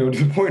 to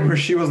the point where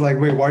she was like,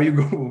 "Wait, why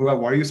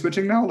are you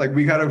switching now? Like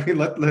we gotta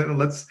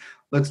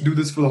let's do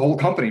this for the whole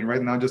company,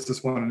 right? Not just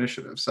this one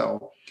initiative."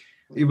 So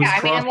it was.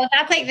 Well,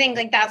 that's like things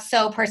like that's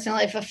so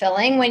personally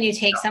fulfilling when you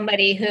take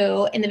somebody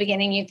who in the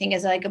beginning you think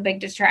is like a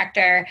big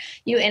distractor,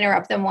 you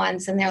interrupt them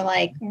once and they're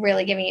like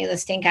really giving you the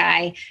stink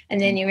eye.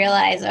 And then you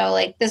realize, oh,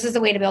 like this is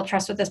the way to build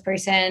trust with this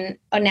person.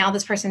 Oh, now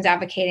this person's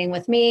advocating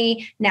with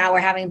me. Now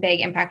we're having big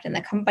impact in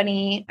the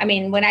company. I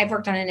mean, when I've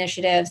worked on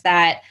initiatives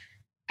that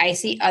I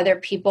see other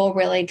people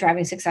really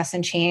driving success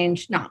and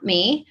change, not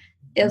me,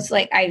 it's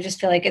like, I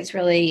just feel like it's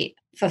really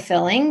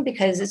fulfilling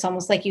because it's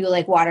almost like you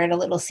like watered a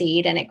little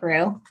seed and it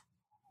grew.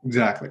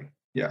 Exactly.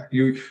 Yeah.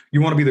 You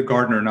want to be the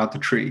gardener, not the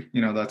tree.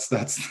 That's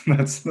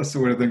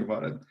the way to think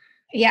about it.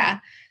 Yeah.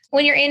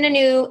 When you're in a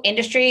new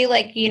industry,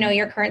 like,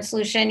 your current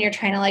solution, you're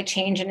trying to like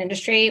change an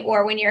industry,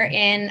 or when you're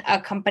in a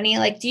company,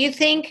 like, do you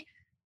think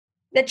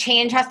the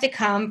change has to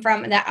come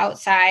from the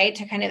outside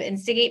to kind of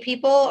instigate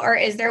people? Or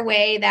is there a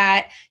way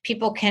that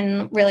people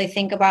can really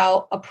think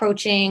about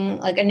approaching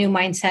like a new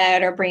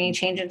mindset or bringing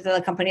change into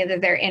the company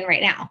that they're in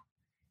right now?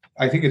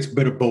 I think it's a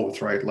bit of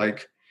both, right?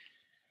 Like,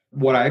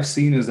 what I've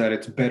seen is that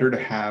it's better to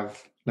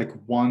have like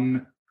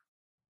one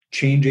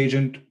change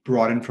agent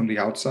brought in from the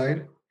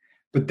outside,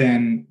 but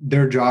then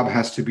their job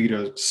has to be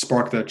to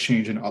spark that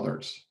change in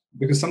others.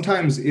 Because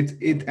sometimes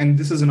and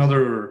this is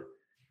another,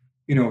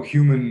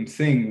 human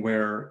thing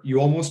where you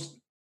almost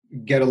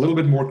get a little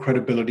bit more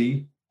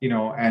credibility,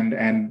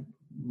 and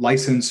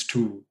license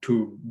to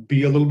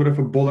be a little bit of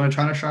a bull in a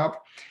china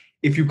shop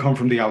if you come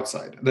from the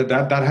outside.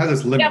 That has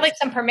its limits. You have like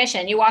some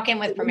permission. You walk in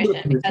with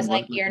permission because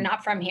like you're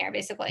not from here,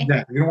 basically.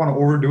 Yeah, you don't want to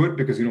overdo it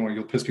because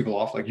you'll piss people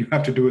off. Like you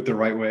have to do it the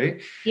right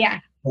way. Yeah.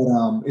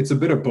 But it's a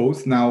bit of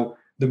both. Now,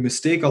 the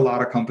mistake a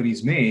lot of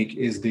companies make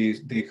is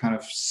they kind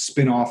of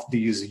spin off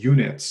these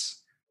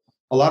units.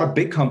 A lot of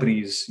big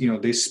companies,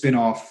 they spin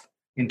off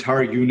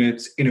entire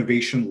units,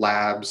 innovation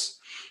labs.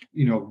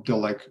 They'll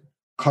like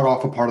cut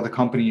off a part of the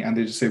company and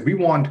they just say, we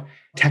want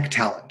tech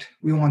talent.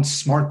 We want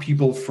smart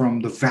people from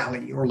the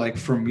Valley or like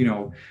from,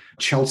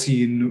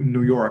 Chelsea in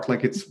New York,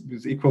 like it's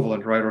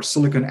equivalent, right? Or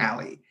Silicon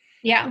Alley.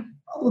 Yeah. The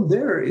problem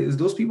there is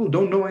those people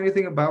don't know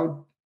anything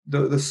about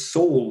the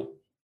soul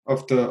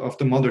of the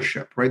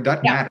mothership, right?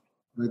 That matters,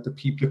 right?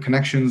 The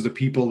connections, the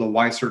people, the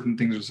why certain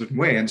things are a certain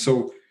way. And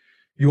so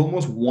you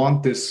almost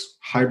want this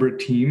hybrid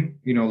team,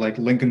 like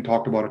Lincoln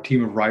talked about a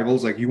team of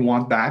rivals, like you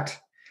want that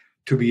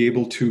to be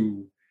able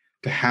to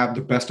have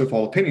the best of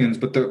all opinions.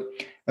 But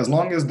as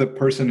long as the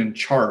person in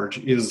charge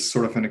is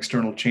sort of an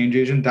external change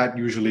agent, that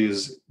usually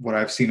is what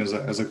I've seen as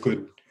a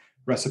good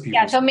recipe.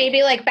 Yeah. So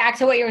maybe like back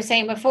to what you were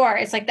saying before,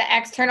 it's like the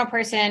external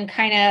person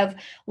kind of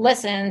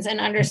listens and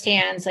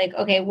understands like,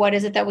 okay, what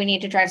is it that we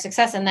need to drive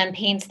success? And then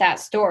paints that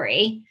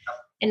story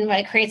and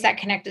like creates that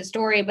connected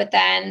story. But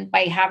then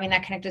by having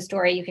that connected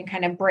story, you can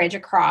kind of bridge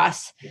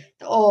across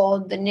the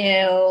old, the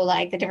new,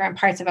 like the different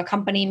parts of a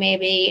company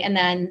maybe. And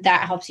then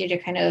that helps you to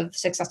kind of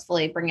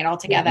successfully bring it all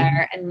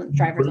together and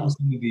drive results.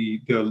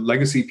 The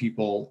legacy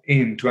people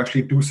in to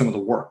actually do some of the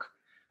work.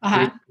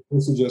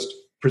 This is just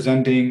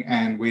presenting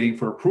and waiting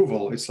for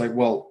approval. It's like,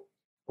 well,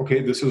 okay,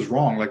 this is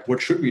wrong. Like,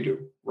 what should we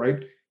do,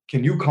 right?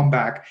 Can you come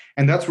back?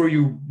 And that's where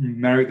you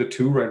marry the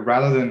two, right?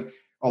 Rather than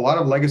a lot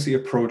of legacy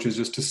approach is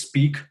just to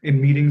speak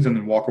in meetings and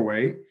then walk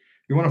away.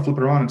 You want to flip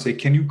it around and say,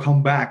 can you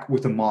come back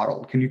with a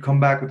model? Can you come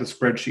back with a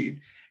spreadsheet?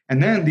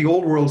 And then the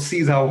old world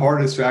sees how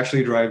hard it is to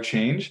actually drive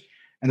change.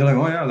 And they're like,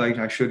 oh yeah, like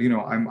I should,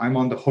 I'm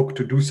on the hook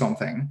to do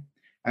something.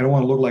 I don't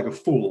want to look like a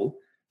fool.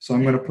 So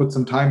I'm going to put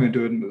some time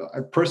into it. And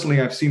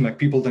I've seen like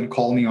people then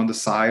call me on the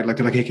side, like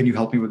they're like, hey, can you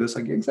help me with this?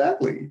 Like,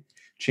 exactly.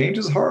 Change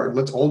is hard.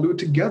 Let's all do it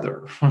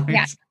together. Right?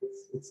 Yeah.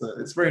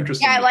 It's very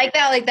interesting. Yeah, I like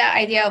that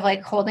idea of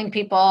like holding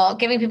people,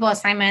 giving people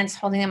assignments,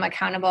 holding them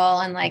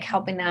accountable, and like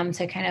helping them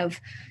to kind of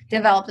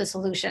develop the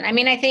solution. I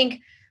mean, I think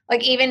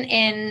like even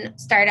in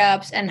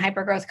startups and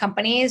hypergrowth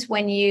companies,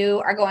 when you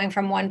are going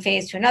from one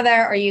phase to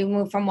another, or you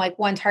move from like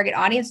one target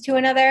audience to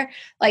another,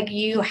 like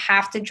you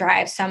have to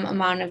drive some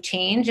amount of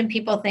change. And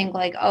people think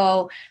like,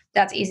 oh,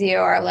 that's easy,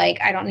 or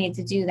like, I don't need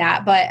to do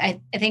that. But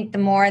I think the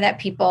more that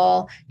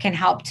people can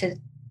help to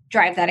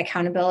drive that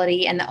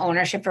accountability and the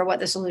ownership for what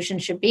the solution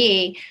should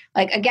be,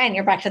 like, again,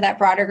 you're back to that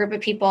broader group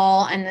of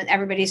people, and then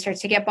everybody starts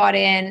to get bought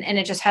in, and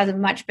it just has a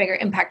much bigger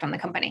impact on the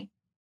company.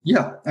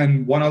 Yeah.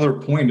 And one other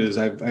point is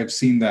I've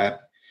seen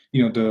that,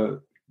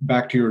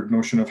 back to your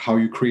notion of how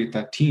you create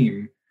that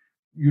team,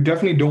 you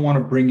definitely don't want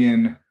to bring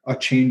in a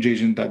change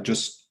agent that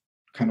just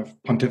kind of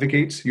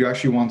pontificates. You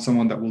actually want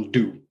someone that will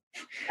do.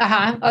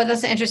 Oh,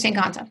 that's an interesting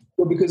concept.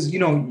 Well, because,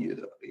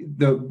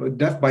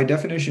 by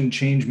definition,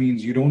 change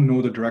means you don't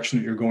know the direction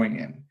that you're going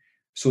in.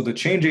 So the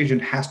change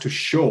agent has to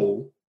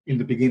show in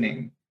the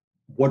beginning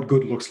what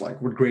good looks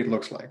like, what great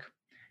looks like.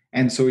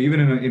 And so even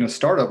in a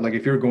startup, like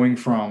if you're going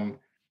from,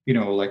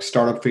 like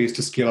startup phase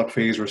to scale up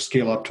phase, or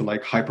scale up to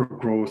like hyper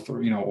growth,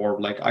 or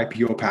like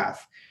IPO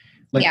path,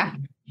 like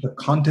the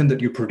content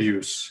that you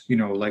produce,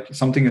 like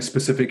something as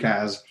specific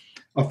as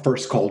a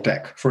first call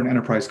deck for an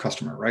enterprise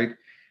customer, right?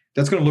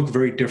 That's going to look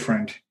very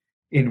different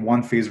in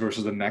one phase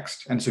versus the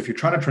next. And so if you're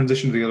trying to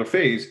transition to the other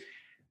phase,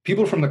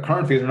 people from the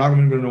current phase are not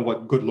even going to know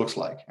what good looks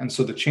like. And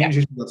so the change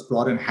agent that's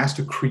brought in has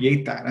to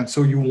create that. And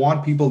so you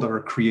want people that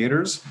are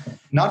creators,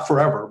 not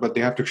forever, but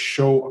they have to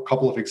show a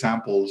couple of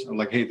examples of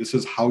like, hey, this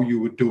is how you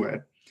would do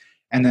it.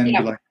 And then be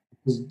like,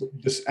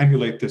 just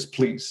emulate this,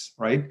 please.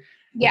 Right?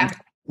 Yeah. If you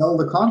tell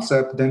the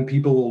concept, then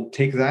people will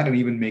take that and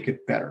even make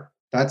it better.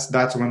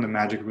 That's when the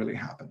magic really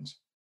happens.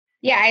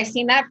 Yeah, I've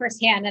seen that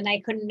firsthand, and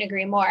I couldn't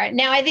agree more.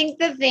 Now, I think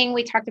the thing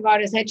we talked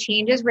about is that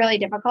change is really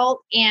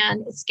difficult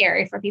and it's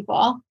scary for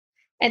people.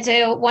 And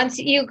so once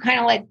you kind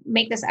of like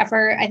make this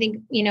effort, I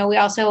think, we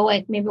also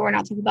like, maybe we're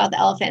not talking about the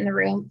elephant in the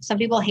room. Some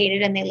people hate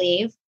it and they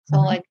leave. So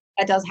like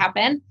that does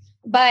happen.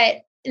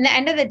 But in the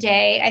end of the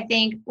day, I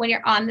think when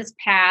you're on this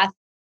path,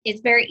 it's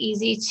very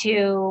easy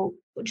to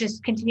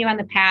just continue on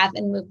the path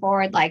and move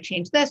forward, like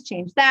change this,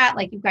 change that.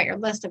 Like you've got your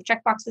list of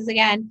checkboxes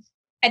again.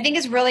 I think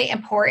it's really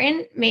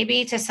important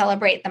maybe to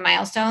celebrate the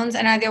milestones.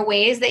 And are there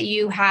ways that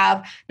you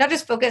have not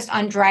just focused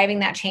on driving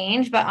that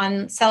change, but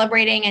on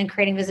celebrating and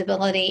creating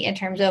visibility in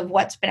terms of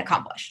what's been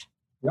accomplished?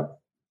 Yep.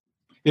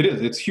 It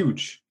is. It's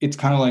huge. It's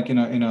kind of like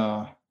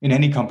in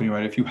any company,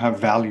 right? If you have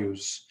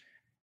values,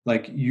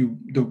 like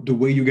the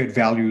way you get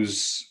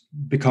values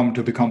become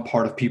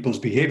part of people's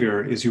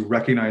behavior is you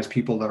recognize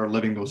people that are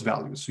living those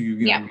values. So you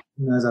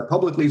recognize that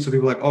publicly. So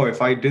people are like, oh,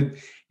 if I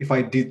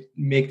did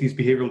make these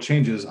behavioral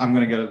changes, I'm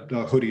going to get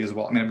a hoodie as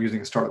well. I mean, I'm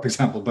using a startup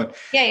example, but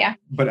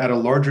but at a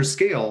larger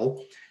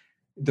scale,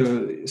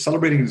 the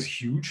celebrating is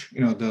huge.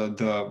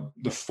 The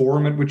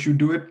forum at which you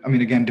do it, I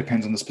mean, again,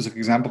 depends on the specific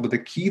example, but the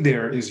key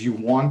there is you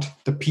want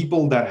the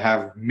people that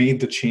have made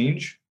the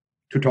change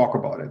to talk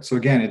about it. So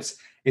again,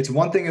 it's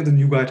one thing if the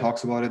new guy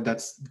talks about it,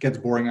 that gets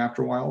boring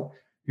after a while.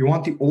 You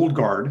want the old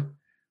guard,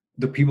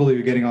 the people that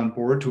you're getting on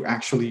board, to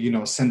actually,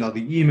 send out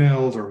the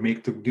emails or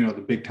make the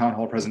big town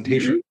hall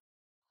presentation,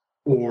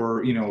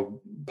 or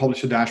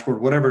publish a dashboard,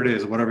 whatever it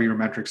is, whatever your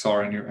metrics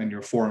are and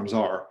your forums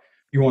are.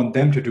 You want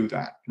them to do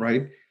that,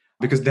 right?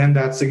 Because then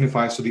that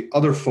signifies to the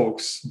other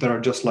folks that are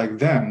just like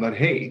them that,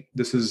 hey,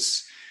 this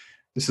is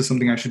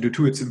something I should do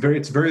too. It's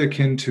very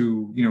akin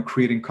to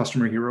creating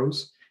customer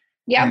heroes.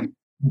 Yeah.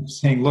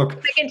 Saying, look,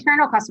 like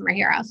internal customer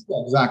heroes.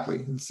 Yeah,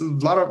 exactly. It's a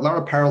lot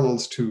of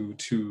parallels to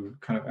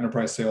kind of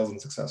enterprise sales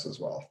and success as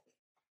well.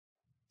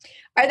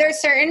 Are there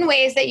certain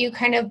ways that you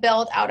kind of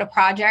build out a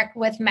project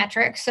with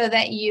metrics so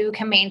that you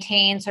can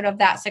maintain sort of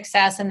that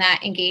success and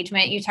that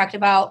engagement? You talked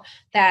about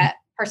that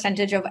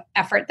percentage of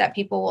effort that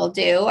people will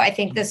do. I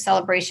think this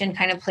celebration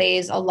kind of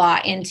plays a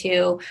lot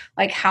into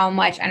like how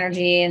much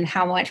energy and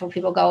how much will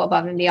people go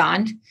above and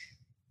beyond.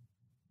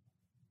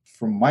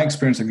 From my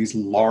experience, like these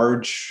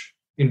large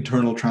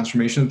internal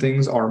transformation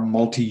things are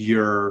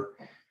multi-year,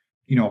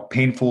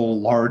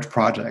 painful, large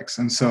projects.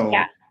 And so,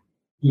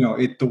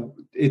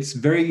 it's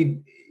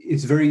very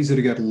easy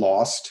to get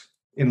lost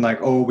in like,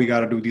 oh, we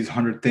got to do these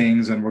 100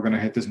 things and we're going to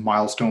hit this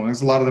milestone.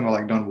 There's a lot of them are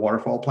like done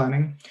waterfall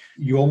planning.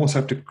 You almost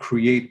have to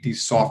create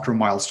these softer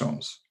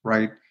milestones,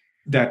 right?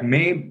 That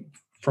may,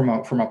 from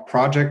a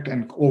project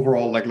and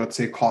overall, like, let's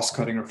say cost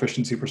cutting or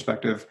efficiency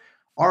perspective,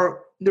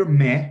 they're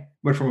meh,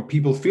 but from a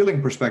people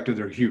feeling perspective,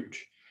 they're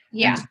huge.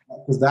 Yeah.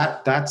 Because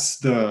that's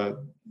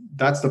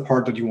the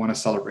part that you want to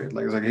celebrate.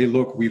 Like, it's like, hey,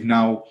 look, we've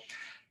now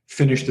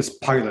finish this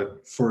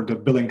pilot for the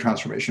billing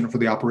transformation, for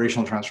the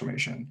operational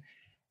transformation.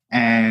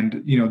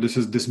 And this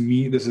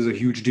is a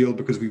huge deal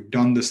because we've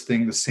done this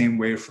thing the same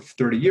way for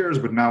 30 years,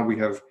 but now we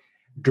have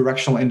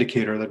directional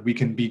indicator that we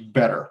can be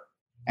better.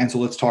 And so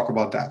let's talk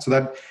about that. So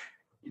that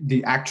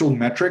the actual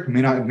metric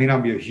may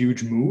not be a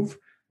huge move,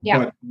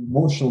 but the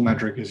emotional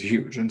metric is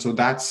huge. And so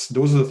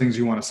those are the things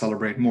you want to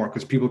celebrate more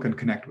because people can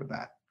connect with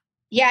that.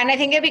 Yeah. And I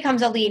think it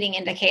becomes a leading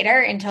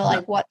indicator into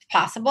like what's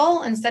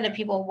possible instead of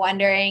people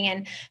wondering,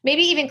 and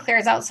maybe even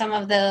clears out some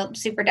of the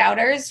super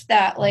doubters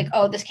that like,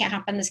 oh, this can't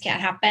happen. This can't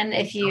happen.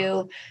 If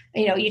you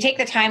take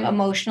the time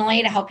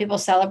emotionally to help people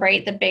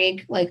celebrate the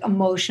big, like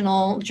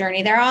emotional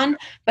journey they're on,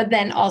 but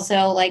then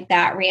also like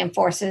that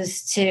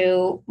reinforces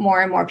to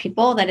more and more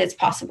people that it's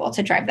possible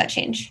to drive that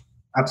change.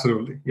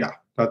 Absolutely. Yeah.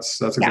 That's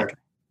exactly.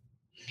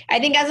 I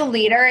think as a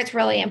leader, it's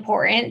really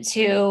important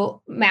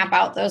to map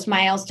out those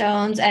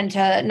milestones and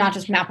to not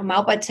just map them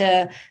out, but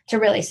to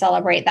really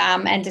celebrate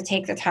them and to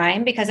take the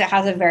time because it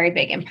has a very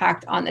big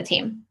impact on the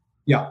team.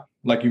 Yeah.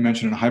 Like you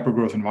mentioned in a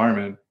hypergrowth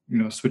environment,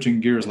 switching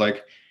gears,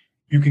 like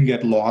you can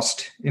get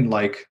lost in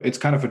like, it's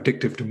kind of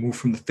addictive to move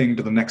from the thing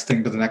to the next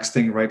thing to the next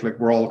thing, right? Like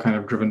we're all kind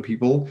of driven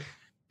people.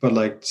 But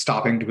like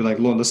stopping to be like,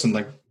 listen,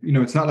 like,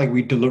 it's not like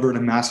we delivered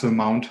a massive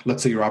amount.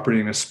 Let's say you're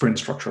operating a sprint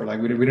structure.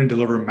 Like we didn't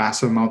deliver a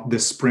massive amount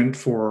this sprint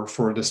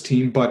for this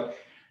team, but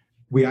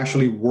we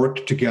actually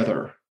worked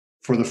together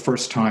for the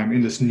first time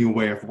in this new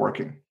way of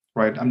working,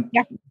 right?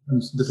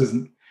 This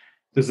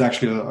is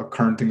actually a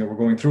current thing that we're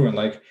going through. And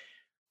like,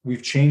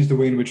 we've changed the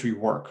way in which we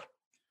work,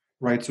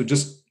 right? So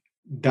just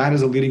that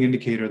is a leading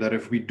indicator that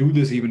if we do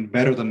this even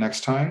better the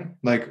next time,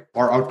 like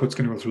our output's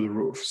going to go through the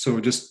roof. So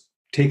just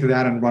take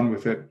that and run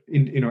with it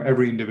in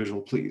every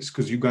individual, please,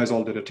 because you guys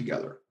all did it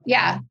together.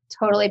 Yeah,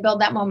 totally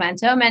build that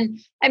momentum. And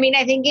I mean,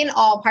 I think in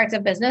all parts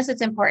of business,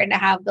 it's important to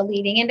have the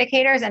leading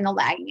indicators and the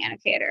lagging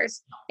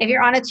indicators. If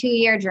you're on a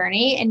 2-year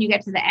journey and you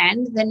get to the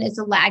end, then it's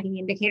a lagging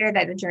indicator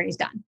that the journey's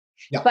done.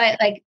 Yeah. But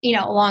like,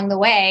 along the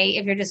way,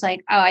 if you're just like,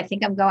 oh, I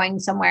think I'm going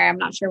somewhere, I'm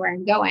not sure where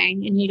I'm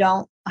going, and you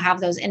don't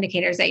have those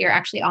indicators that you're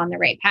actually on the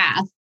right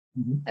path,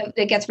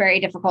 it gets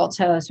very difficult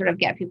to sort of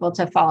get people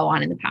to follow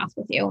on in the path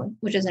with you,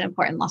 which is an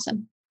important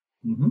lesson.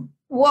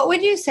 What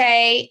would you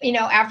say,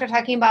 after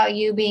talking about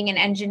you being an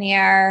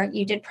engineer,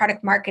 you did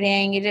product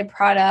marketing, you did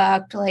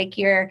product, like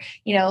you're,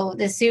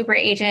 the super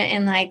agent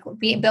and like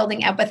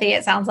building empathy,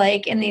 it sounds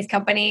like, in these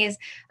companies,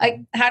 like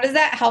how does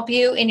that help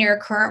you in your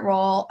current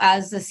role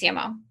as the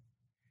CMO?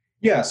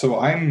 Yeah, so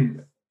I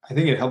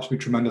think it helps me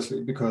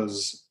tremendously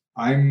because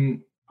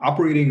I'm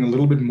operating a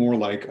little bit more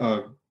like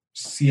a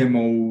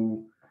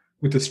CMO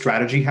with a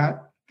strategy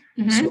hat.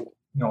 So,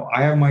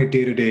 I have my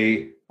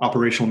day-to-day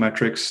operational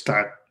metrics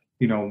that,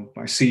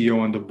 my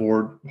CEO and the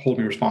board hold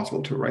me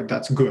responsible to, right?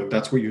 That's good.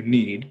 That's what you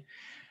need.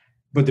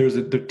 But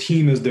the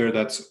team is there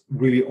that's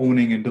really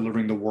owning and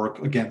delivering the work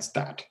against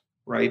that,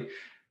 right?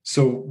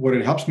 So what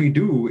it helps me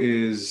do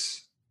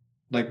is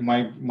like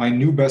my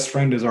new best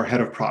friend is our head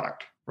of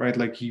product, right?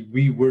 Like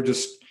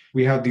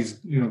we have these,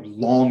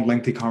 long,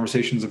 lengthy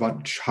conversations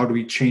about how do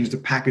we change the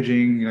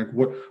packaging, like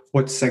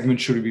what segment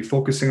should we be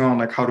focusing on,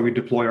 like how do we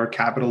deploy our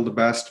capital the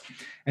best?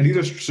 And these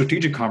are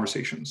strategic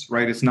conversations,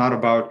 right? It's not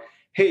about,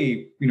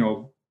 hey,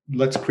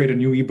 let's create a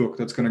new ebook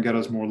that's going to get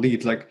us more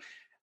leads. Like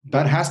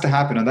that has to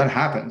happen, and that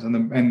happens.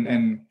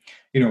 And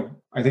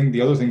I think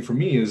the other thing for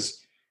me is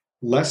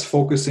less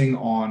focusing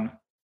on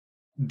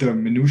the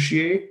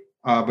minutiae,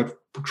 but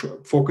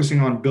focusing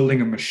on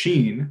building a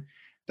machine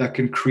that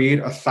can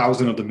create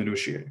 1,000 of the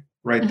minutiae,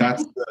 right?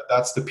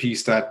 That's the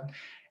piece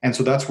and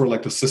so that's where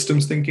like the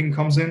systems thinking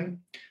comes in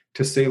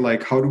to say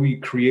like, how do we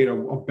create a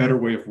better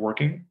way of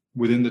working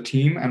within the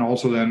team? And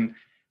also then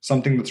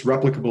something that's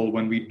replicable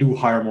when we do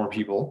hire more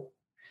people.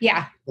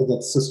 Yeah. So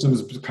that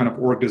systems kind of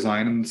org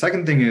design. And the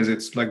second thing is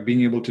it's like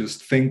being able to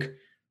just think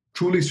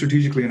truly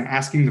strategically and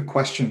asking the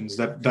questions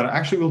that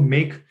actually will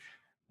make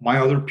my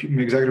other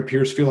executive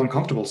peers feel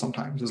uncomfortable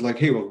sometimes. It's like,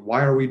 hey, well,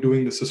 why are we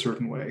doing this a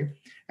certain way?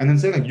 And then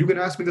saying like, you can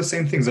ask me the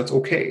same things. That's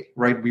okay,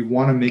 right? We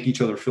want to make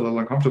each other feel a little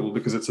uncomfortable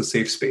because it's a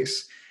safe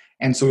space.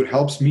 And so it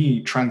helps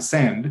me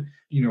transcend,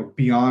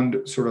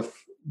 beyond sort of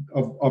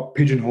a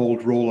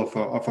pigeonholed role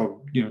of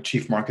a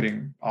chief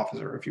marketing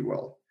officer, if you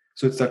will.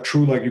 So it's that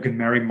true, like you can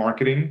marry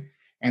marketing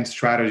and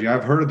strategy.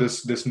 I've heard of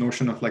this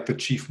notion of like the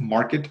chief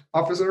market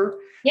officer.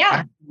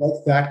 Yeah. I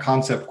like that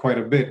concept quite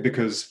a bit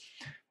because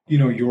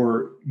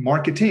your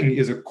marketing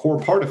is a core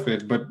part of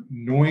it, but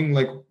knowing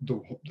like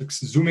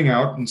zooming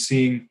out and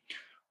seeing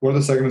what are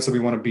the segments that we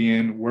want to be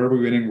in, where are we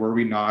winning, where are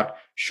we not,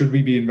 should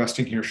we be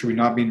investing here, should we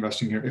not be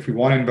investing here? If we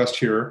want to invest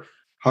here,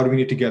 how do we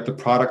need to get the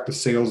product, the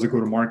sales, the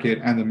go-to-market,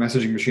 and the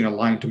messaging machine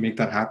aligned to make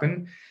that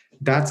happen?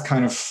 That's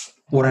kind of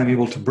what I'm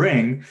able to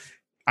bring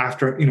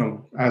after,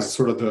 as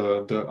sort of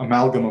the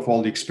amalgam of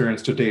all the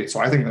experience to date. So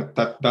I think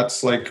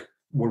that's like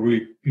what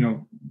really,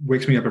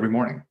 wakes me up every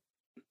morning.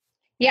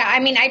 Yeah,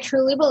 I mean, I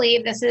truly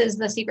believe this is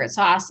the secret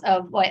sauce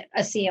of what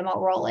a CMO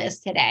role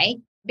is today,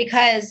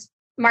 because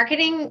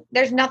marketing,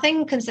 there's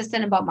nothing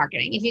consistent about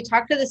marketing. If you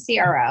talk to the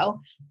CRO,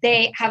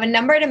 they have a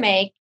number to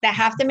make. They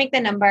have to make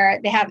the number.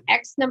 They have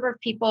X number of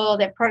people,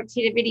 their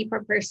productivity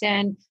per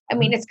person. I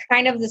mean, it's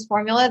kind of this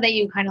formula that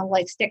you kind of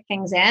like stick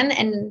things in,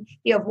 and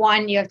you have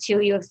one, you have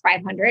two, you have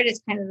 500.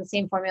 It's kind of the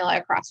same formula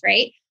across,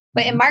 right?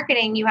 But in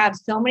marketing, you have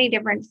so many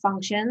different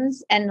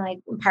functions. And like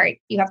in part,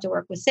 you have to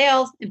work with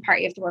sales. In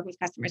part, you have to work with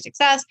customer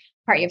success.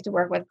 In part, you have to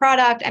work with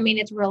product. I mean,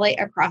 it's really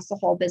across the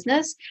whole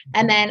business.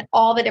 And then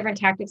all the different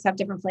tactics have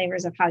different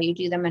flavors of how you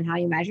do them and how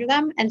you measure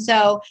them. And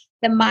so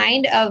the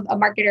mind of a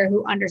marketer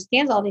who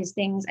understands all these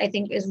things, I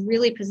think, is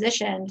really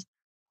positioned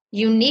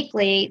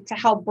uniquely to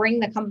help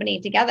bring the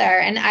company together.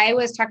 And I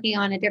was talking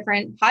on a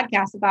different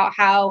podcast about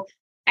how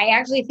I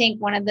actually think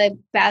one of the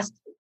best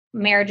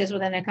marriages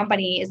within a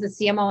company is the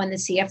CMO and the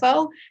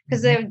CFO,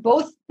 because they're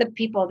both the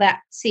people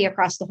that see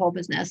across the whole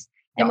business.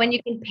 And when you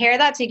can pair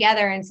that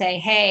together and say,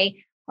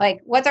 hey,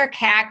 like, what's our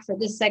CAC for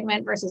this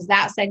segment versus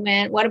that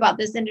segment? What about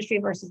this industry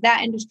versus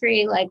that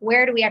industry? Like,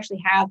 where do we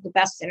actually have the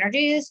best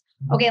synergies?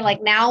 Okay,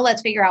 like now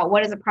let's figure out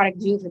what does the product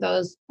do for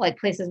those like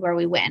places where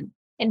we win,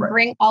 and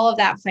bring all of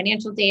that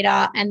financial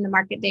data and the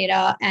market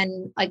data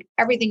and like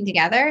everything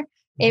together.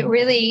 It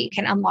really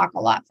can unlock a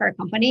lot for a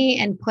company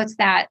and puts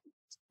that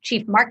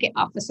chief market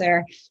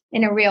officer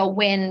in a real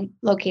win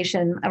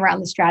location around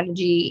the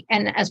strategy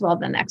and as well as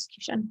the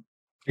execution.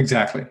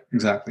 Exactly.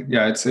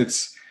 Yeah,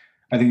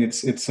 I think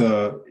it's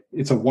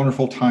a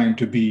wonderful time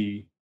to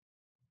be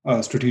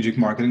a strategic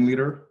marketing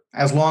leader,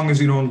 as long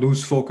as you don't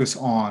lose focus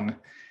on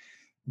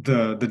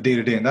the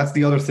day-to-day. And that's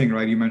the other thing,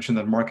 right? You mentioned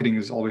that marketing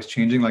is always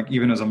changing. Like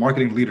even as a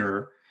marketing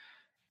leader,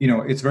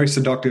 it's very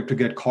seductive to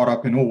get caught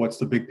up in, what's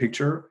the big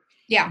picture?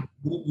 Yeah.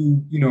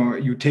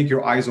 You take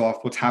your eyes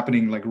off what's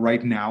happening like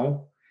right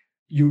now,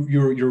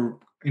 you're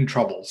in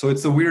trouble. So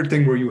it's a weird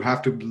thing where you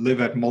have to live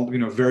at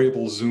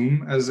variable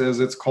Zoom as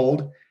it's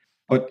called.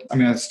 But I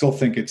mean, I still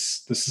think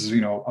this is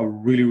a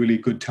really, really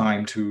good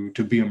time to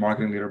be a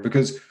marketing leader,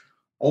 because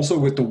also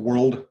with the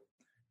world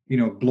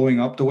blowing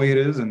up the way it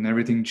is and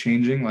everything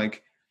changing,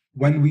 like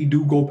when we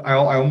do go,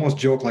 I almost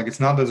joke like it's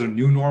not there's a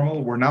new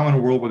normal. We're now in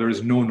a world where there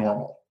is no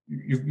normal.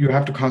 You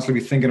have to constantly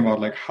be thinking about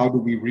like how do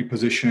we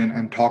reposition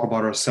and talk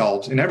about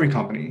ourselves in every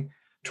company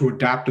to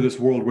adapt to this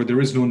world where there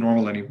is no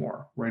normal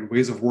anymore, right?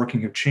 Ways of working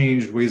have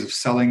changed, ways of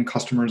selling,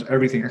 customers,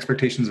 everything,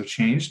 expectations have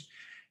changed.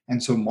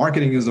 And so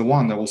marketing is the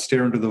one that will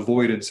stare into the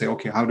void and say,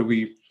 okay, how do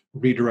we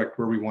redirect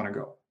where we want to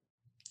go?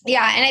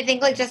 Yeah. And I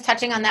think like just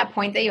touching on that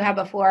point that you had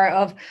before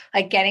of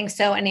like getting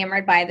so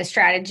enamored by the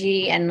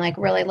strategy and like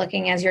really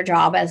looking as your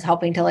job as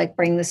helping to like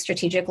bring the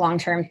strategic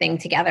long-term thing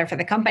together for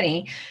the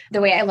company. The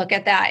way I look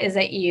at that is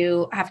that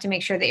you have to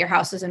make sure that your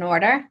house is in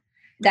order.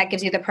 That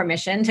gives you the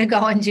permission to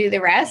go and do the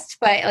rest.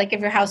 But like,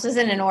 if your house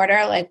isn't in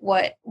order, like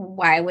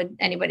why would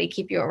anybody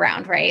keep you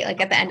around, right?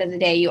 Like at the end of the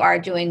day, you are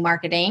doing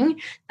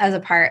marketing as a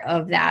part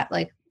of that,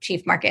 like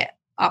chief market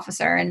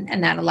officer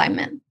and that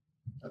alignment.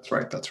 That's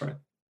right.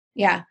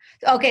 Yeah.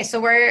 Okay.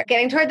 So we're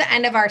getting toward the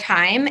end of our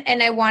time.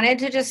 And I wanted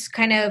to just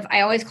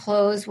I always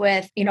close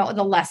with,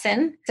 the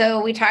lesson.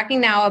 So we're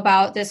talking now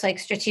about this like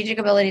strategic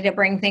ability to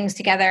bring things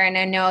together. And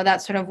I know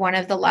that's sort of one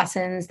of the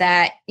lessons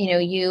that,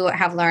 you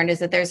have learned is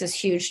that there's this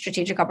huge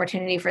strategic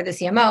opportunity for the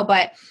CMO.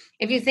 But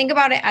if you think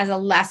about it as a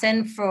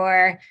lesson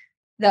for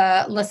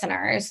the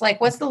listeners, like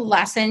what's the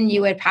lesson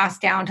you would pass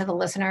down to the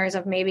listeners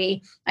of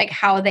maybe like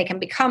how they can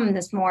become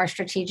this more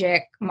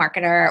strategic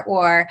marketer?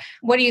 Or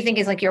what do you think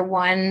is like your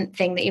one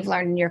thing that you've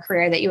learned in your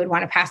career that you would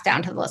want to pass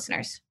down to the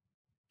listeners?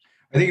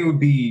 I think it would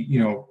be,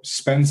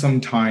 spend some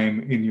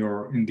time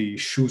in the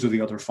shoes of the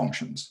other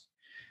functions,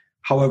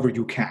 however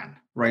you can,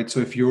 right?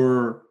 So if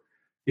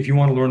you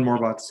want to learn more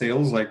about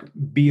sales, like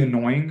be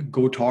annoying,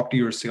 go talk to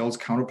your sales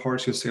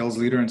counterparts, your sales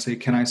leader, and say,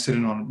 can I sit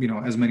in on,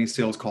 as many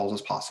sales calls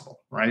as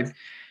possible, right?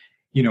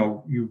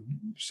 You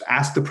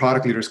ask the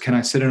product leaders, can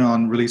I sit in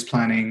on release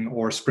planning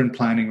or sprint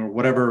planning or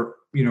whatever,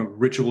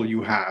 ritual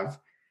you have,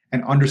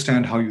 and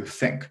understand how you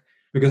think.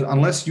 Because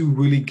unless you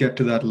really get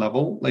to that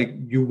level, like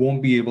you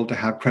won't be able to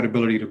have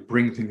credibility to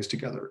bring things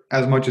together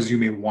as much as you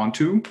may want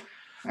to.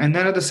 And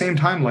then at the same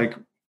time, like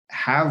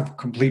have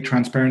complete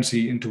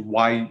transparency into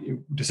why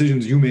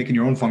decisions you make in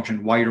your own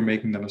function, why you're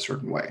making them a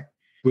certain way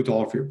with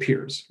all of your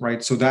peers,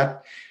 right? So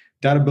that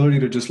ability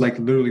to just like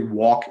literally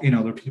walk in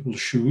other people's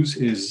shoes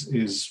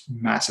is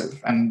massive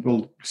and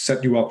will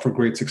set you up for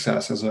great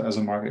success as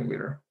a marketing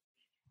leader.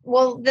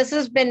 Well, this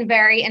has been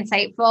very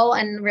insightful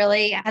and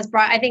really has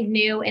brought, I think,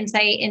 new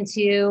insight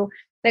into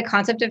the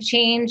concept of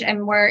change.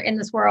 And we're in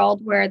this world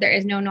where there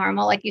is no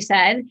normal, like you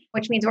said,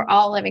 which means we're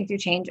all living through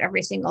change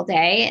every single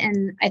day.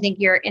 And I think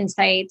your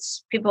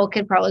insights, people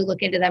could probably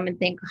look into them and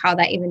think how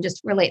that even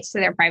just relates to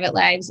their private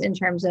lives in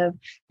terms of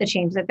the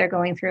change that they're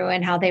going through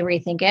and how they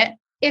rethink it.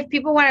 If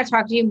people want to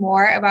talk to you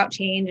more about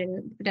change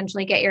and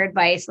potentially get your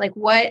advice, like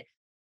what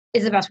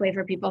is the best way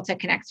for people to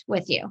connect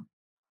with you?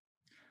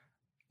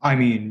 I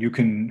mean, you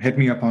can hit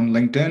me up on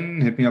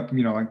LinkedIn, hit me up,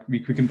 we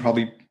can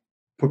probably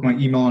put my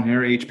email on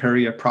here,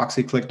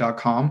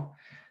 hperi@proxyclick.com.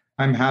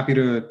 I'm happy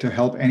to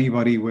help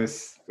anybody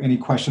with any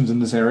questions in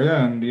this area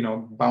and,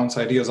 bounce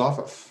ideas off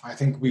of. I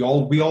think we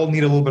all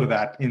need a little bit of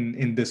that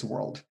in this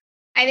world.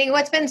 I think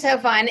what's been so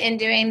fun in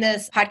doing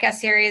this podcast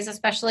series,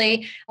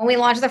 especially when we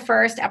launched the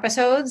first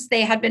episodes,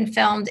 they had been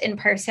filmed in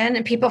person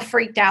and people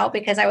freaked out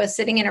because I was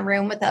sitting in a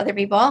room with the other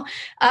people.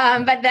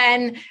 But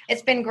then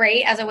it's been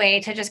great as a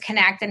way to just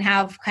connect and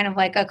have kind of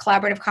like a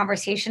collaborative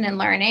conversation and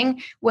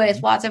learning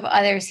with lots of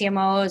other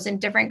CMOs and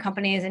different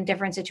companies in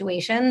different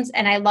situations.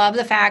 And I love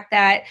the fact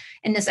that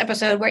in this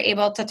episode, we're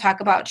able to talk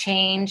about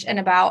change and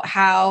about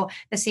how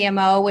the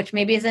CMO, which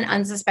maybe is an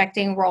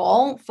unsuspecting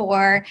role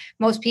for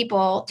most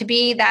people, to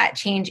be that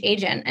change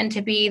agent and to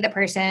be the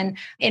person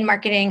in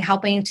marketing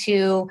helping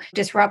to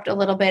disrupt a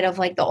little bit of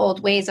like the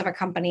old ways of a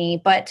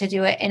company, but to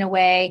do it in a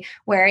way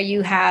where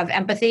you have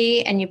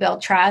empathy and you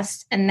build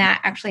trust. And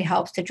that actually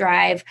helps to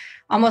drive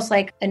almost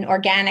like an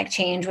organic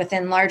change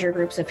within larger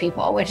groups of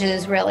people, which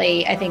is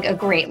really, I think, a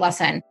great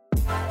lesson.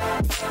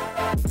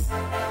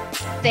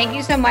 Thank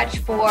you so much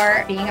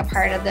for being a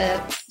part of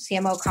the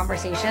CMO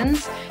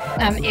conversations.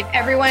 If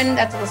everyone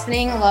that's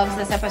listening loves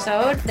this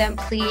episode, then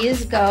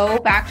please go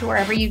back to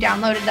wherever you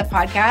downloaded the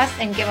podcast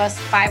and give us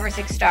 5 or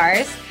 6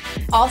 stars.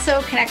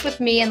 Also connect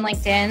with me in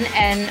LinkedIn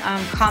and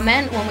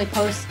comment when we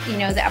post,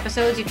 the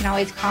episodes. You can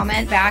always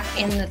comment back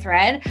in the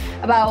thread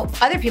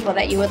about other people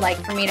that you would like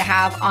for me to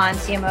have on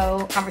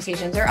CMO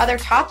conversations or other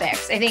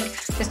topics. I think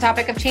this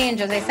topic of change,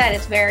 as I said,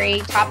 it's very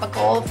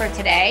topical for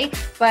today,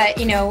 but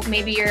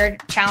maybe you're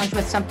challenged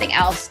with something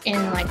else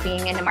in like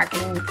being in a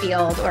marketing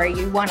field or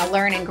you want to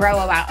learn and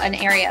grow about an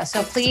area.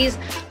 So please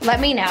let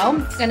me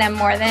know. And I'm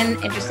more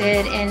than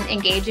interested in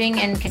engaging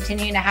and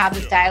continuing to have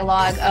this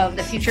dialogue of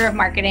the future of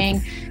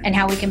marketing and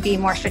how we can be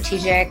more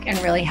strategic and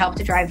really help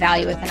to drive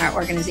value within our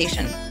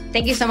organization.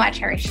 Thank you so much,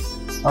 Harish.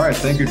 All right.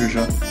 Thank you,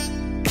 Trisha.